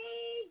our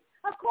needs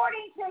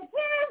according to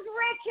his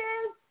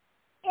riches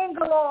in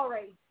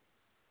glory.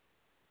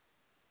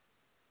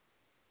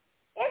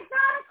 It's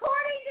not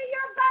according to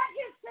your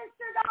budget,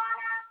 Sister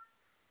Donna.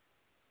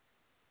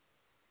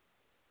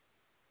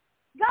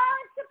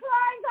 God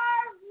supplies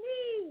our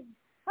needs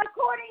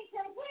according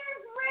to his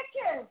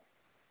riches.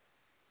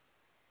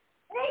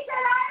 And he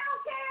said, I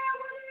don't care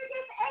whether it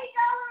gets $8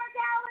 a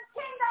gallon,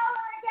 $10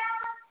 a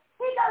gallon.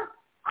 He goes,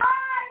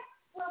 I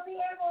will be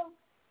able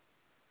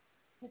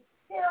to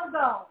still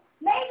go.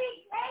 Maybe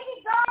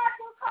God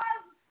will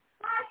cause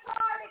my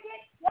car to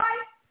get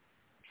twice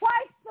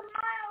the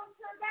miles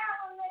per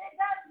gallon than it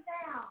does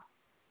now.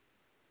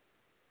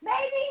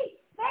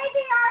 Maybe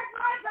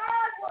my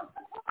God will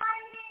supply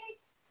me.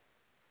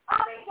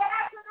 I'll be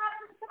gas enough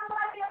and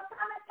somebody will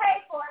come and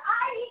pay for it.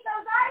 He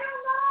goes, I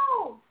don't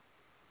know.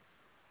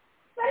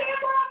 But it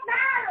won't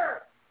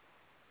matter.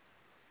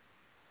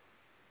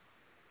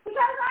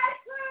 Because I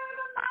serve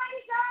a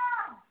mighty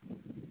God.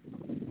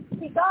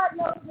 See, God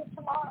knows it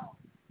tomorrow.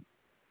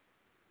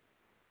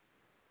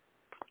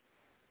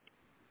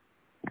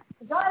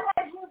 God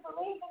has you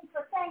believing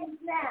for things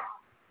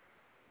now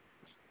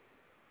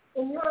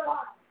in your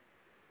life.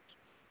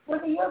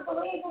 Whether you're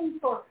believing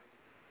for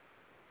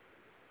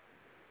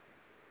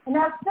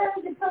enough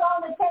food to put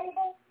on the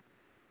table,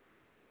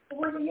 or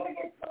whether you're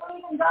just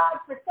believing God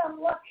for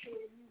some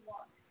luxury you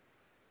want.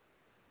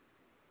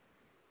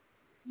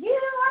 You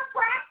are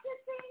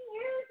practicing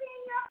using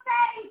your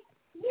faith.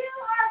 You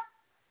are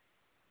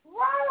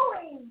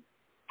growing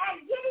and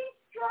getting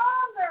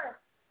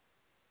stronger.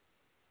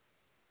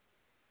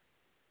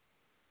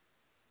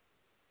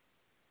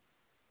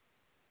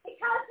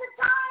 Because the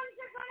times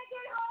are going to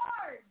get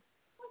hard.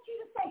 I want you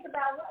to think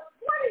about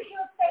what is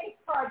your faith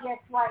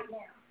project right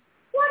now?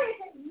 What is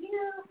it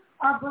you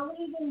are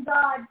believing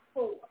God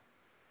for?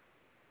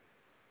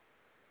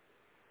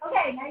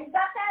 Okay, now you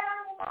got that on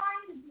your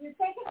mind? You're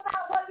thinking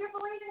about what you're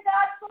believing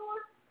God for?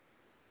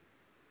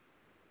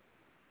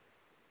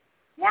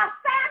 Now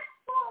fast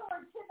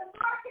forward to the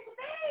mark of the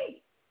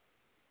beast.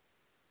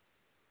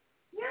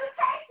 You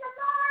take the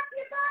mark,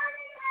 you burn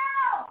in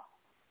hell.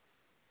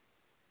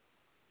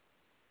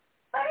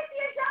 But if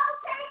you don't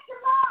take the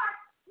mark,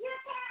 you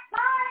can't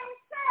buy and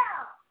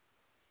sell.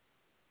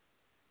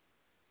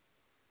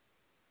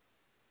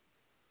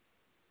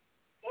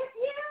 If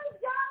you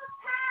don't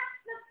pass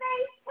the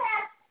faith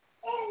test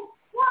in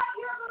what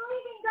you're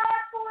believing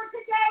God for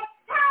today,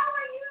 how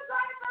are you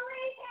going to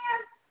believe him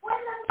when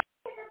the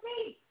mark of the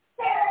beast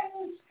staring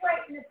you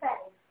straight in the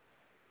face?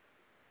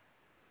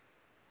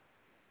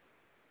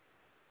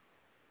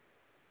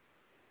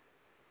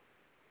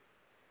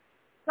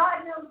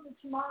 God knows that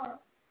tomorrow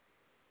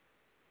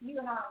you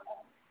and I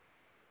know.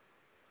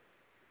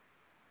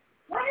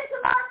 When is the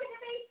mark of the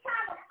beast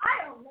coming? I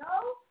don't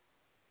know.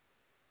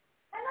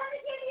 And let me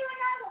give you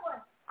another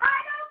one. I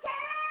don't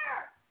care.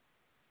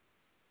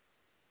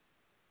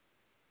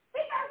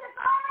 Because if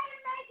I am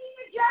making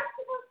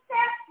adjustable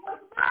steps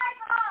with my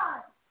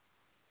God,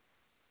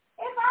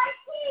 if I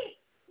keep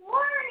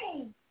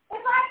learning,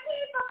 if I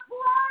keep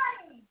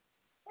applying,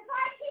 if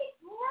I keep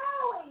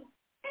growing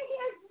in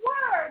his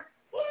word,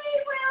 he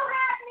will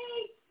have me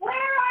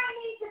where I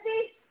need to be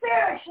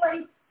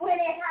spiritually when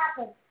it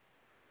happens.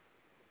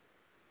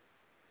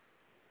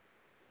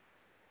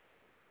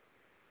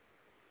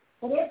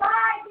 But if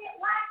I get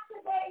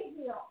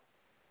lackadaisical,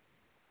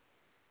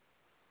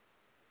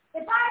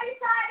 if I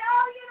decide,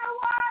 oh, you know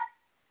what?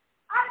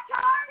 I'm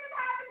tired of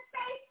having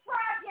faith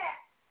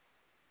projects.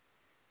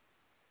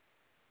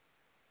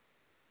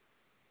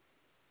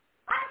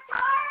 I'm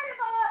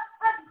tired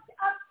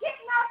of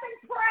getting up and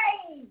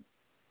praying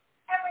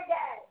every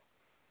day.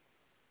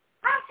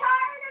 I'm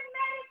tired of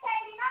meditating.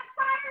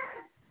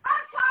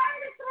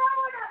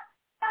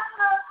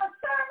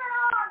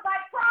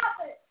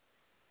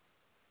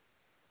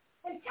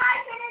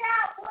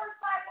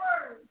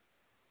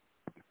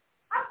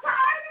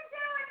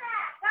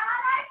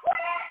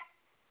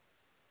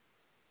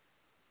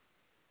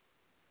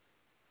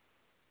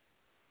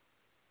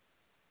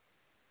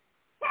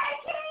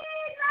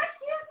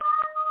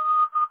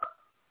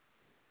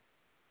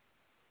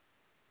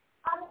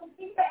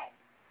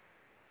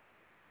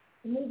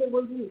 And neither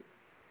will you.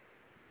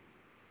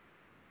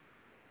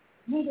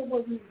 Neither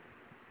will you.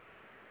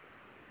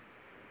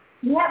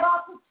 You have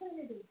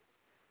opportunity.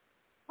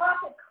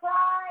 Prophet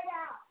cried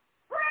out,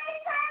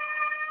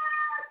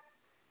 prepare!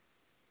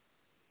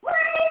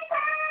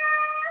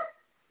 Prepare!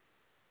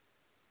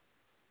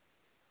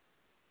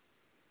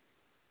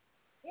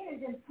 It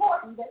is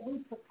important that we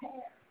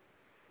prepare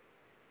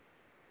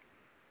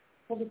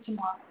for the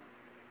tomorrow.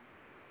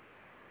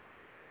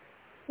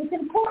 It's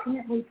important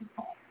that we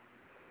prepare.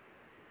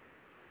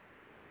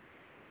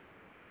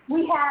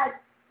 We had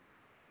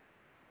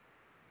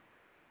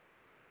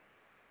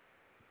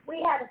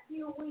a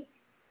few weeks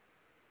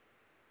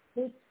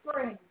this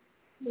spring.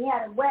 We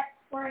had a wet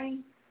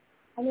spring,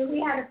 and then we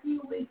had a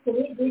few weeks that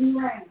it didn't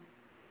rain.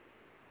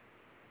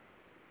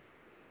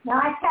 Now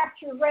I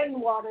capture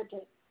rainwater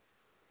to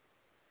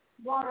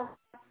water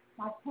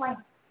my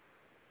plants.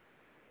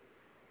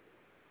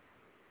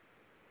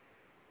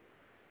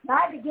 Now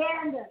I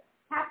began to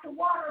have to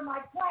water my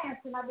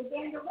plants, and I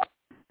began to water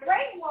the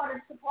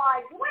rainwater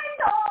supplies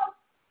dwindled.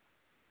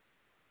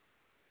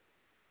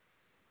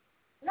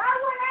 And I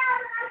went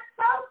out and I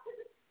spoke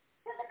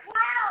to the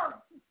clouds,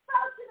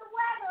 spoke to the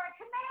weather. I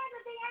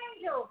commanded the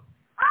angels,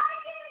 I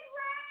need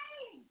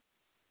rain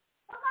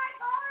for my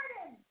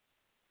garden.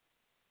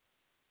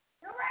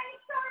 The rain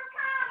started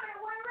coming. It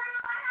went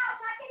around my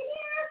house. I could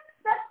hear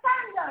the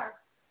thunder,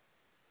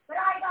 but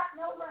I got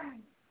no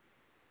rain.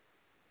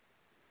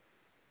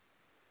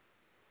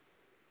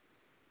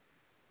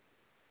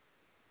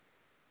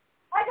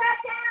 I got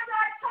down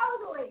there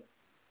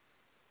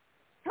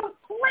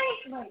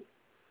completely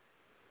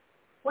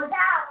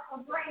without a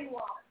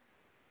rainwater.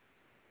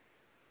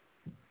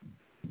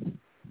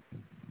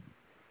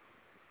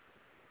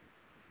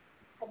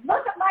 I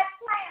look at my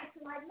plants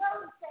and I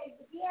notice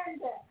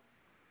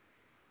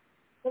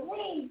the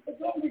leaves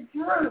begin to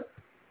droop,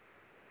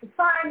 to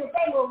find that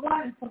they were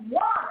wanting some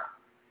water.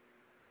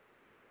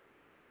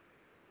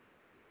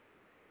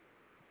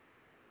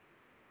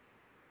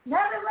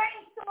 Another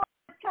rainstorm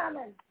is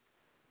coming.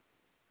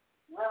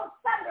 Little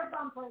thunder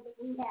bumper that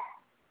we had.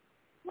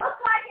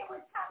 Looked like it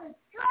was coming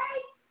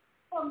straight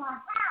for my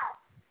house.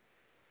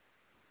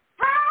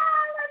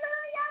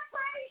 Hallelujah!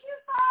 Praise you,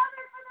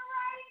 Father, for the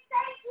rain.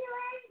 Thank you,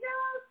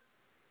 angels.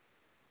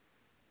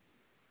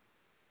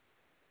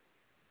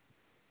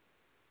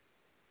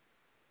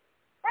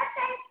 That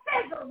thing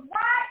fizzled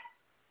right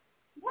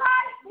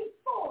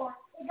before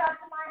it got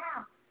to my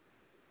house.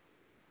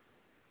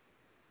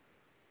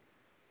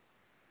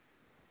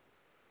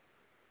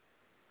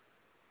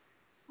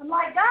 I'm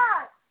like,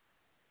 God,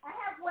 I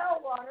have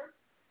well water.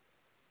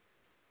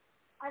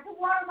 I can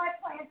water my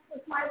plants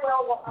with my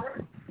well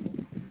water.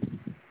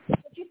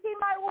 But you see,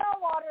 my well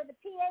water, the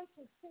pH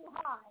is too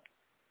high.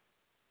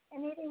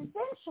 And it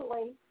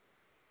eventually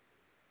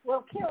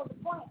will kill the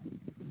plant.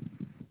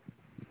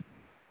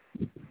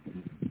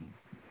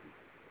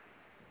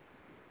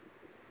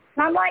 And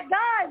I'm like,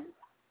 God,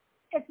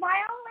 it's my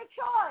only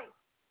choice.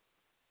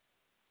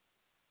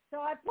 So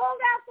I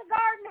pulled out the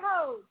garden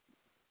hose.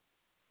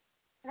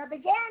 And I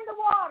began to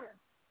water.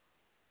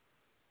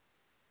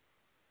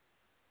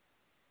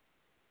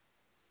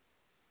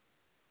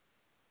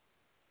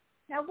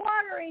 Now,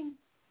 watering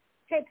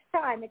takes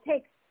time. It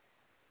takes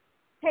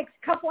a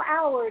couple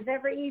hours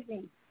every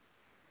evening.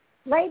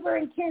 Labor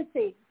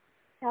intensive.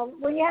 Now,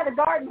 when you have a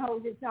garden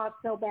hose, it's not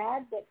so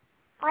bad. But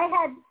I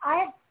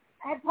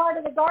had part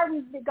of the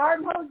garden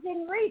hose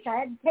didn't reach. I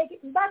had to take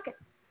it in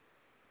buckets.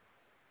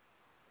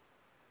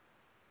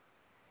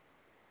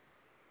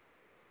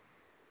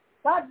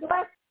 God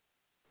bless.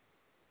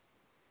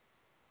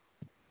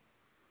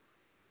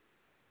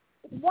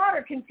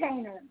 Water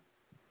container.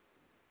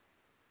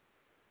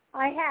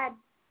 I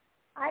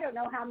don't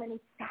know how many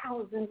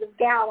thousands of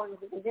gallons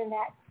it was in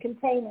that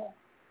container.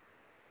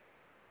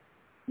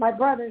 My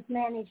brothers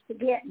managed to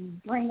get and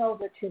bring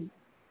over to me.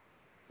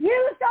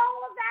 Used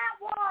all of that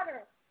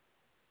water.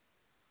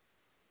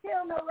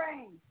 Still no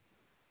rain.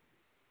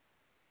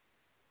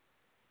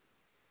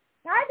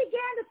 Now I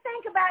began to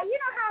think about, you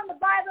know how in the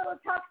Bible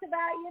it talks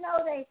about,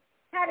 they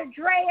had a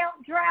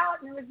drought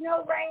and there was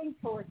no rain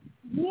for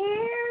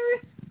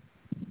years?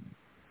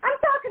 I'm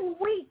talking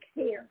weeks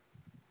here.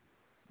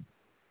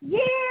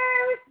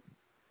 Years.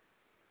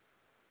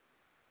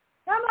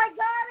 I'm like,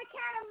 God, I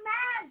can't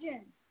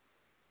imagine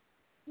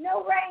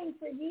no rain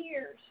for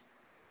years.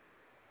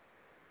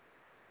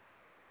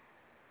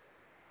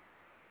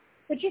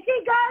 But you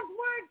see, God's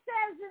word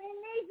says that in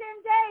these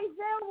end days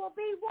there will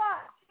be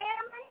what?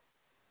 Famine?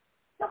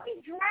 There'll be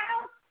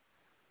drought.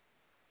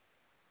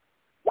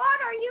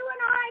 What are you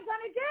and I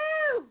going to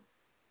do?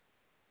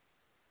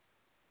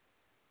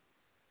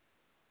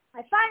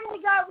 I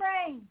finally got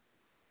rain.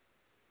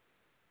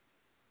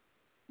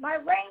 My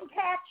rain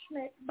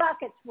catchment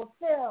buckets were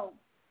filled.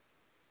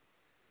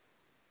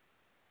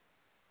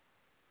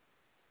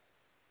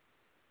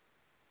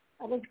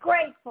 I was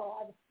grateful.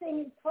 I was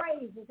singing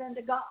praises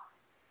unto God.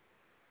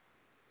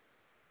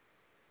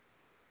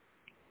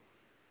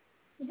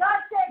 And God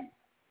said,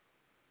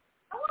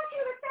 I want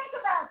you to think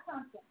about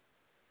something.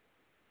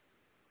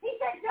 He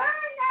said,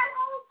 during that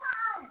whole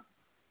time,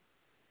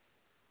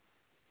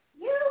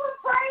 you were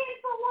praying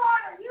for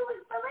water. You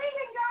was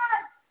believing God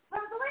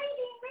for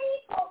leading me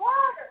for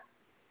water.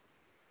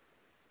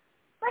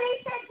 But he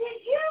said,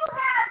 did you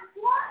have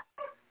one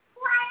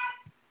plant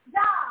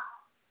die?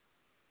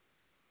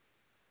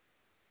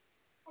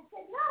 I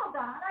said, no,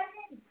 God, I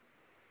didn't.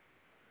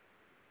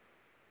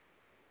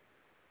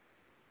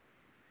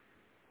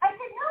 I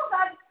said, no,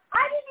 God,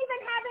 I didn't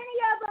even have any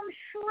of them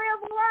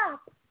shrivel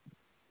up.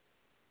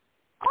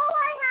 All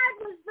I had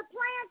was the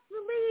plants, the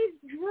leaves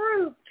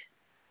drooped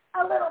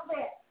a little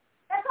bit.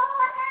 That's all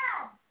I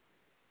had.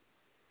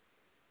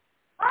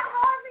 I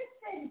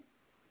harvested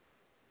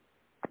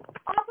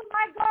off of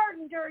my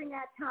garden during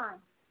that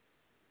time.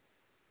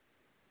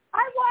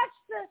 I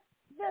watched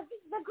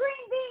the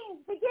green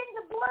beans begin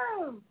to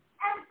bloom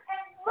and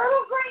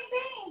little green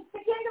beans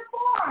begin to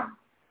form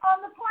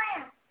on the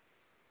plant.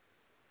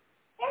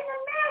 In the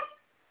midst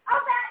of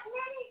that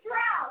mini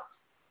drought,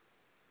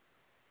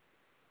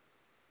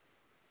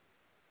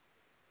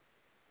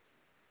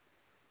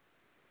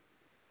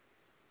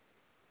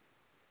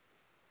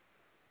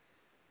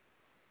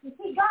 you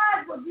see,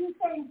 God will do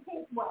things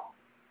his way.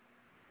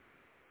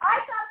 I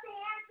thought the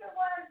answer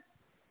was,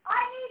 I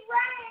need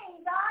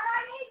rain, God, I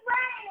need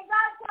rain. And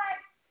God's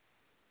like,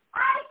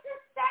 I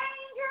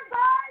sustained your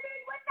garden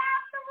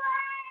without the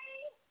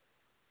rain.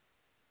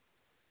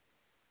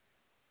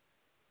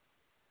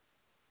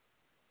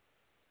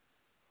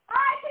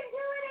 I can do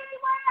it any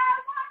way I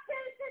want to,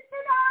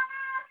 Sister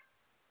Donna.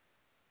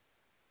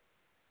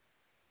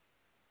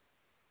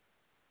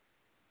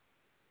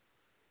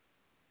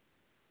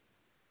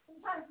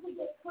 Sometimes we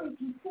get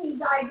preconceived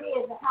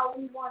ideas of how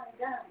we want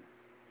it done.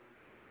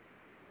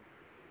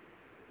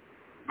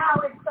 How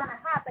it's going to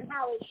happen,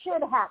 how it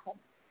should happen.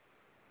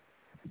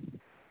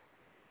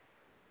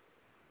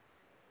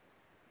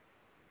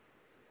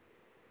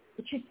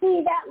 But you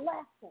see, that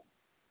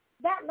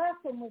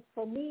lesson was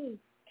for me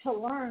to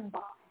learn by.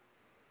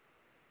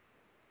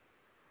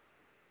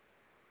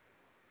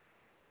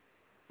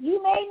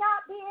 You may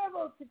not be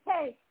able to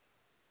take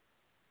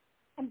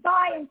and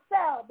buy and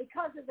sell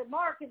because of the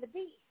mark of the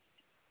beast.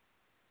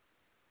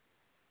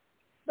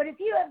 But if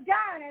you have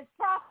done as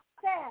prophet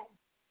said,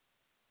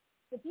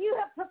 if you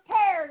have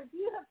prepared, if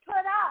you have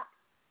put up,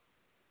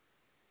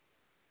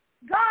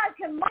 God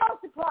can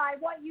multiply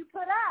what you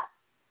put up.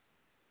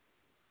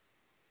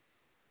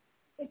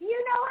 If you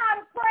know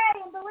how to pray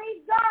and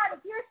believe God,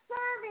 if you're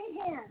serving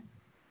Him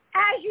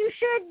as you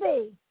should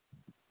be,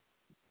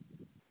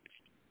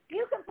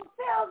 you can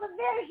fulfill the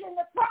vision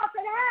the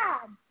prophet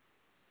had.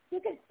 You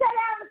can sit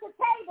down at the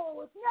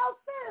table with no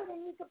food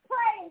and you can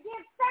pray and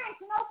give thanks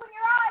and open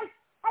your eyes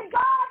and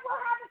God will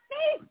have a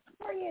feast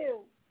for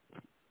you.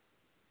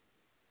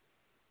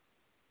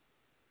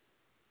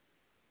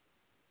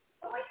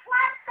 And we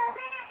clap our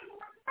hands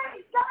and we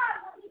praise God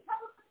when He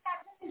told us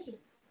that vision.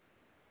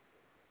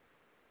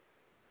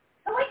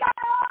 And we got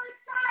all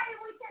excited.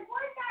 We said,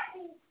 what does that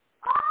mean?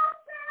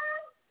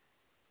 Awesome!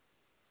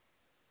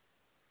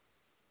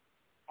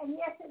 And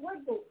yes, it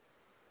would be.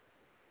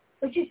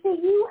 But you see,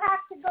 you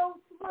have to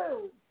go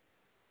through.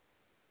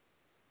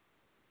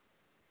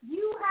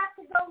 You have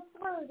to go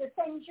through the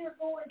things you're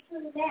going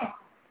through now,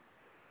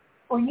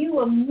 or you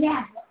will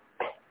never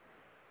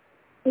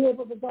be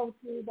able to go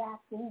through that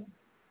thing.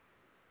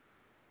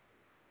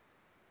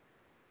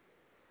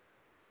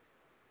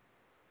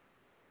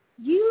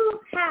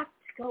 You have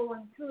to go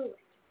on through it.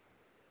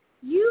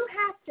 You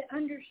have to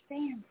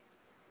understand it.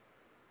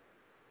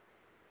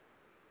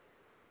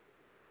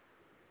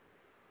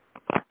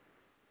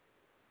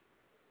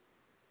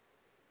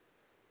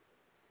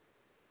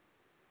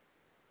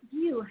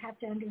 You have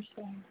to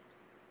understand it.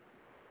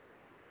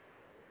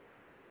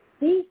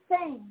 These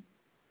things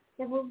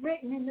that were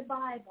written in the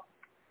Bible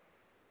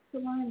to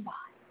learn by.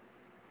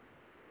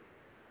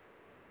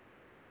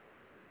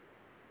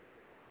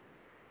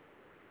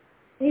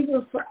 They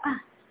were for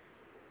us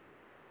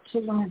to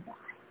learn by,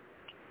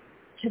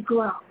 to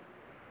grow.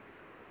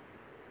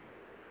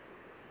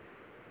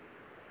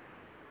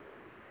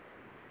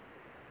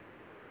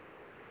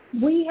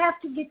 We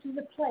have to get to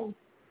the place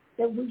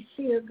that we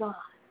fear God.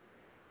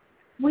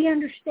 We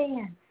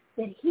understand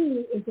that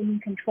He is in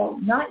control,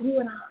 not you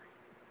and I.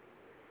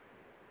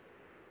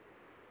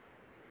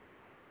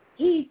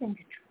 He's in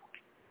control.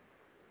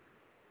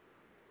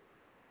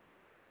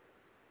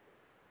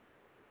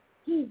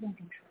 He's in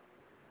control.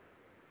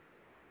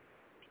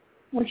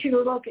 I want you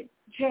to look at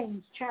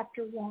James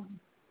chapter 1.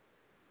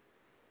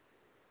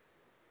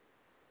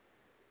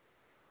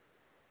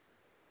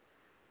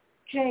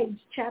 James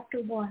chapter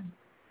 1.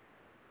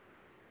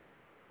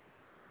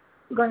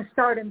 We're going to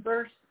start in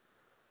verse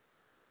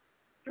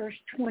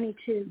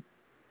 22.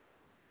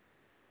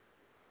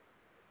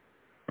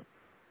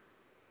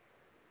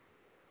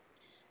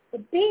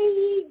 But be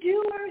ye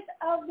doers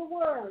of the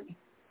word,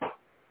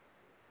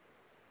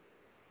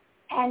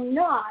 and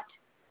not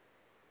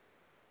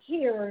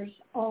hearers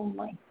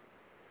only,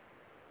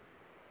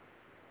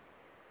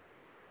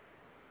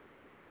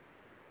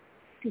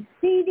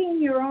 deceiving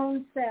your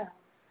own selves.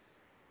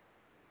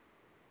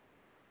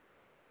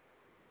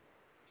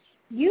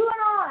 You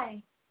and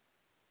I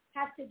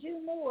have to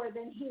do more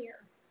than hear.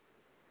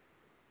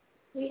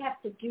 We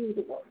have to do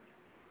the word.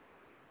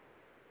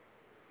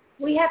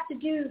 We have to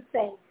do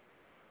faith.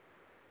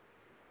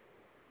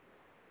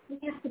 We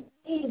have to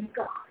believe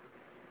God.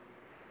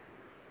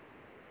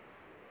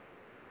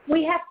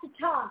 We have to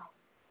tithe.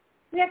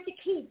 We have to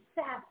keep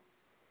Sabbath.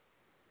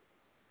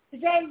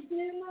 Today's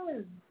new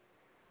moon,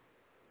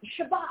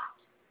 Shabbat,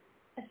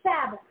 a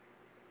Sabbath.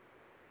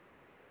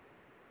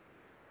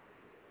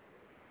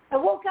 I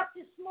woke up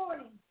this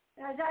morning,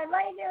 and as I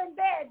lay there in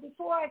bed,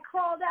 before I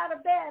crawled out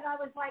of bed, I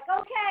was like,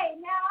 okay,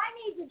 now I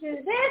need to do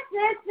this,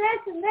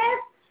 and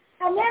this.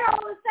 And then all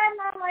of a sudden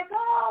I'm like,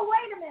 oh,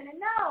 wait a minute,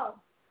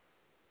 no.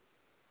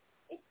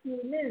 It's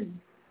new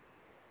moon.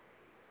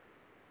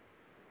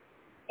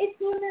 It's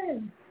new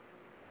moon.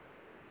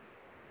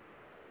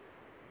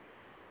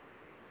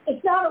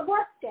 It's not a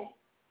work day.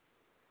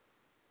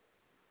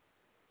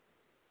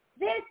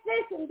 This,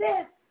 and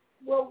this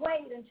will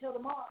wait until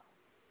tomorrow.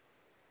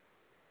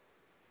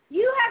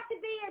 You have to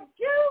be a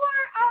doer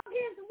of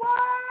his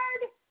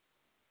word.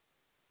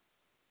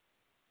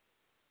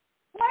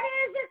 What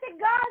is it that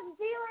God's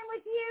dealing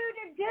with you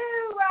to do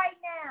right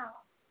now?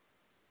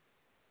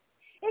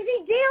 Is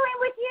he dealing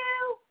with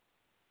you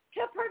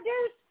to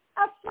produce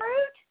a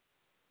fruit?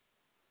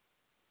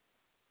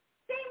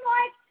 Seems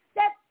like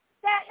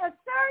that a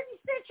certain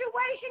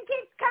situation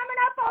keeps coming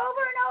up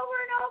over and over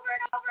and over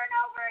and over and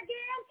over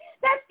again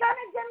that's going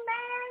to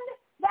demand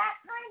that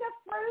kind of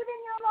fruit in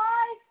your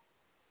life.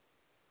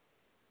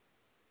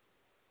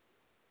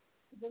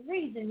 The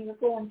reason you're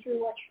going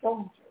through what you're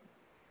going through.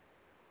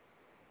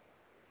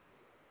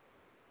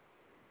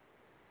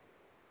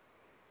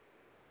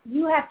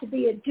 You have to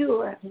be a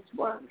doer of his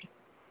word.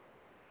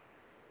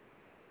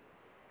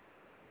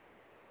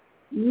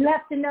 You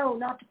have to know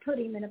not to put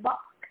him in a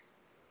box.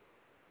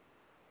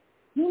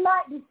 You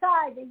might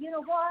decide that, you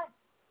know what?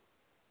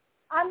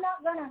 I'm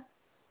not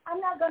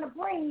gonna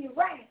bring you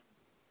rain,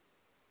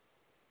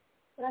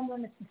 but I'm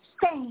going to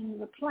sustain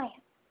the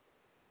plant.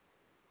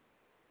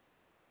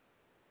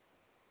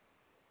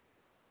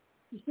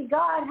 You see,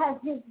 God has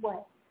his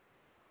way.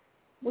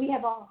 We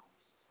have ours.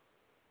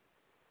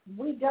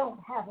 We don't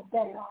have a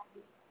better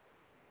idea.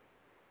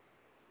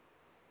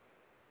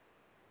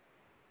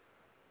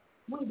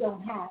 We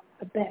don't have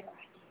a better idea.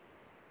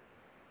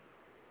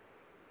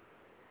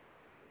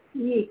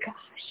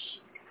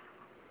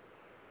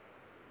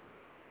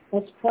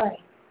 Let's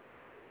pray.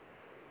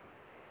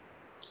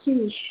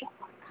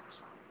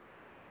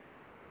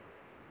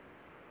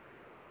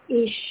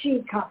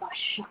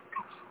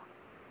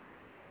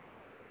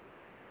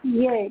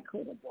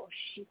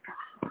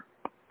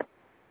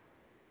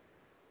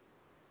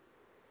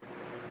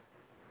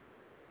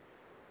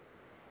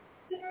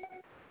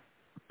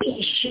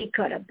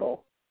 Ishikarabo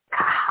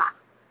kaha.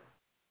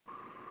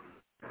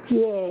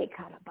 Ye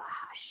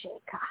karabaha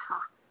shekaha.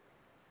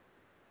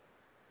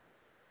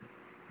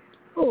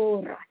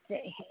 Ora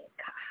sehe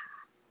kaha.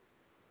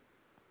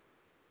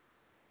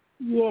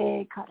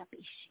 Ye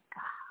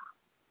karabishikaha.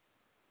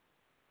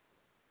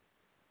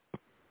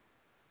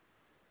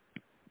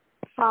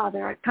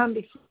 Father, I come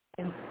before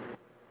you.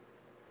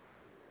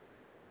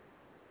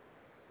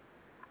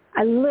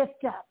 I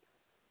lift up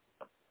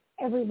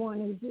everyone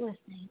who's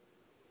listening.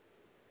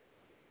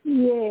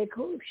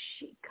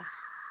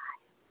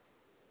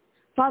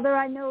 Father,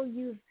 I know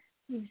you've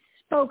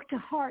spoke to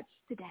hearts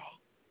today.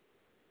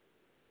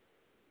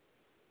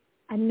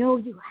 I know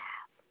you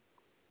have.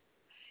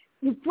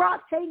 You've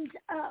brought things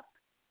up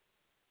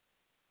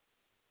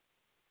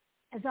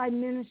as I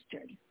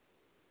ministered.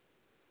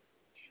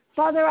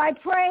 Father, I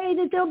pray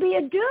that there'll be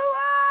a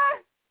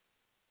doer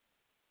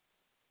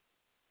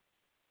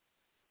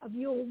of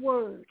your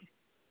word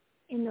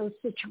in those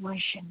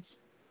situations.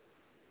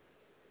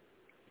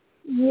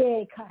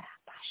 Ye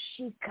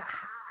karabashikahai.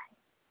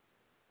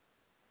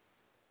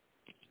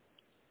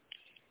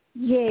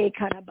 Ye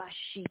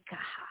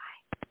karabashikahai.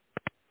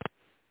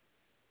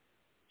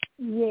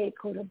 Ye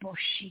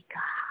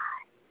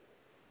koroboshikahai.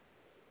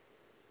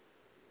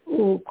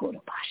 O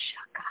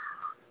korobashaka.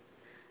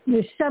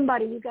 There's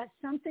somebody, you got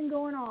something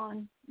going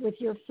on with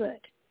your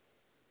foot.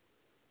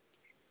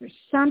 There's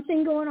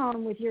something going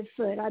on with your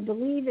foot. I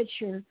believe it's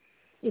your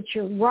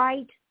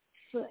right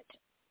foot.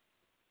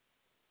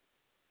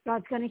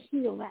 God's going to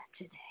heal that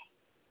today.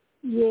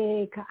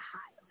 Ye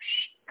kahayo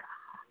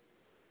shikaha.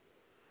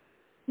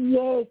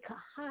 Ye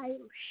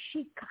kahayo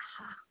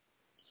shikaha.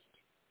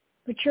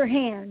 Put your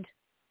hand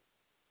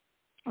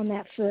on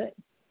that foot.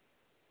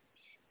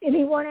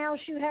 Anyone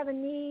else you have a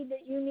need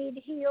that you need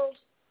healed?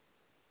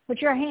 Put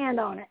your hand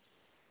on it.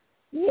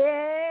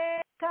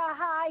 Ye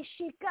kahai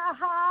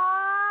shikahai.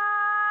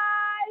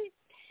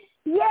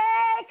 Ye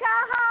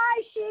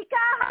kahai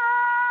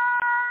shikahai.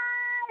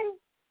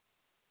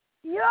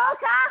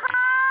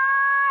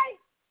 Yokahai!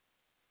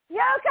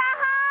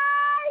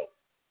 Yokahai!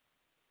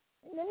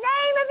 In the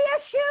name of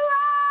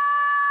Yeshua!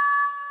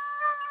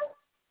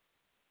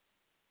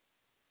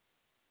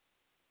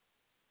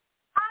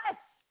 I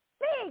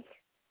speak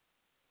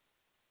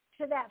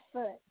to that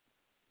foot.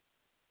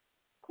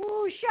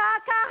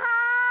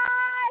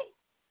 Kushakahai.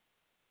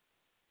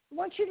 I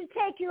want you to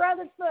take your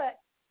other foot,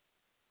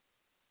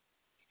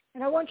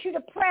 and I want you to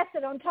press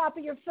it on top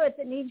of your foot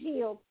that needs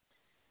healed.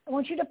 I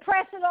want you to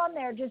press it on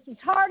there just as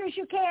hard as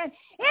you can. In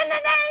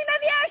the name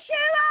of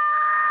Yeshua!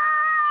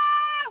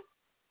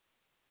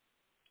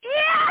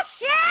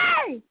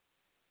 Yashi!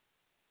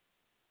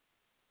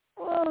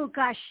 Oh,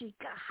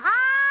 Kashika.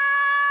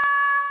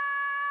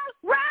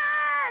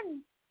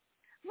 Run!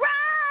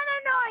 Run,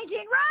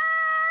 anointing,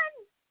 run!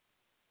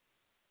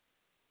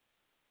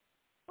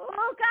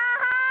 Oh, God!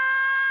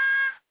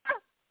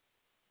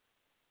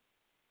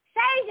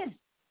 Satan,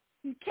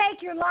 you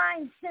take your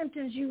lying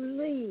symptoms, you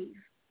leave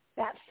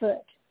that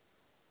foot.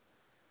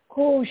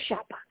 Koshabakahai.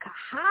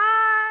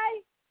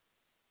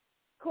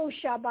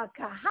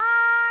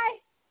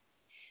 Koshabakahai.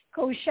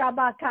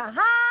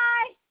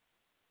 Koshabakahai.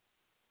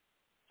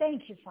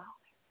 Thank you, Father.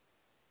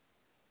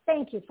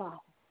 Thank you, Father.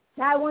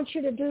 Now I want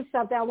you to do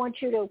something. I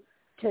want you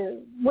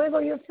to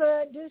wiggle your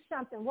foot, do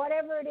something,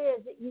 whatever it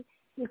is that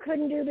you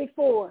couldn't do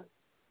before.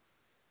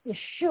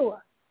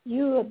 Yeshua,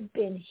 you have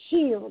been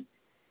healed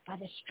by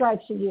the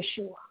stripes of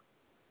Yeshua.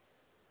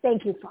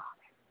 Thank you, Father.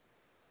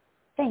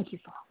 Thank you,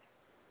 Father.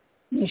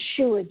 In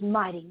Yeshua's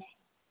mighty name.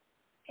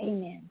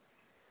 Amen.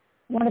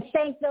 I want to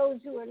thank those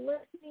who are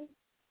listening,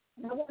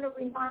 and I want to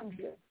remind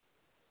you,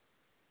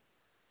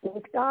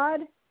 with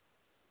God,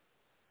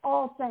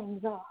 all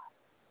things are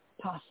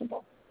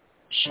possible.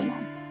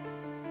 Shalom.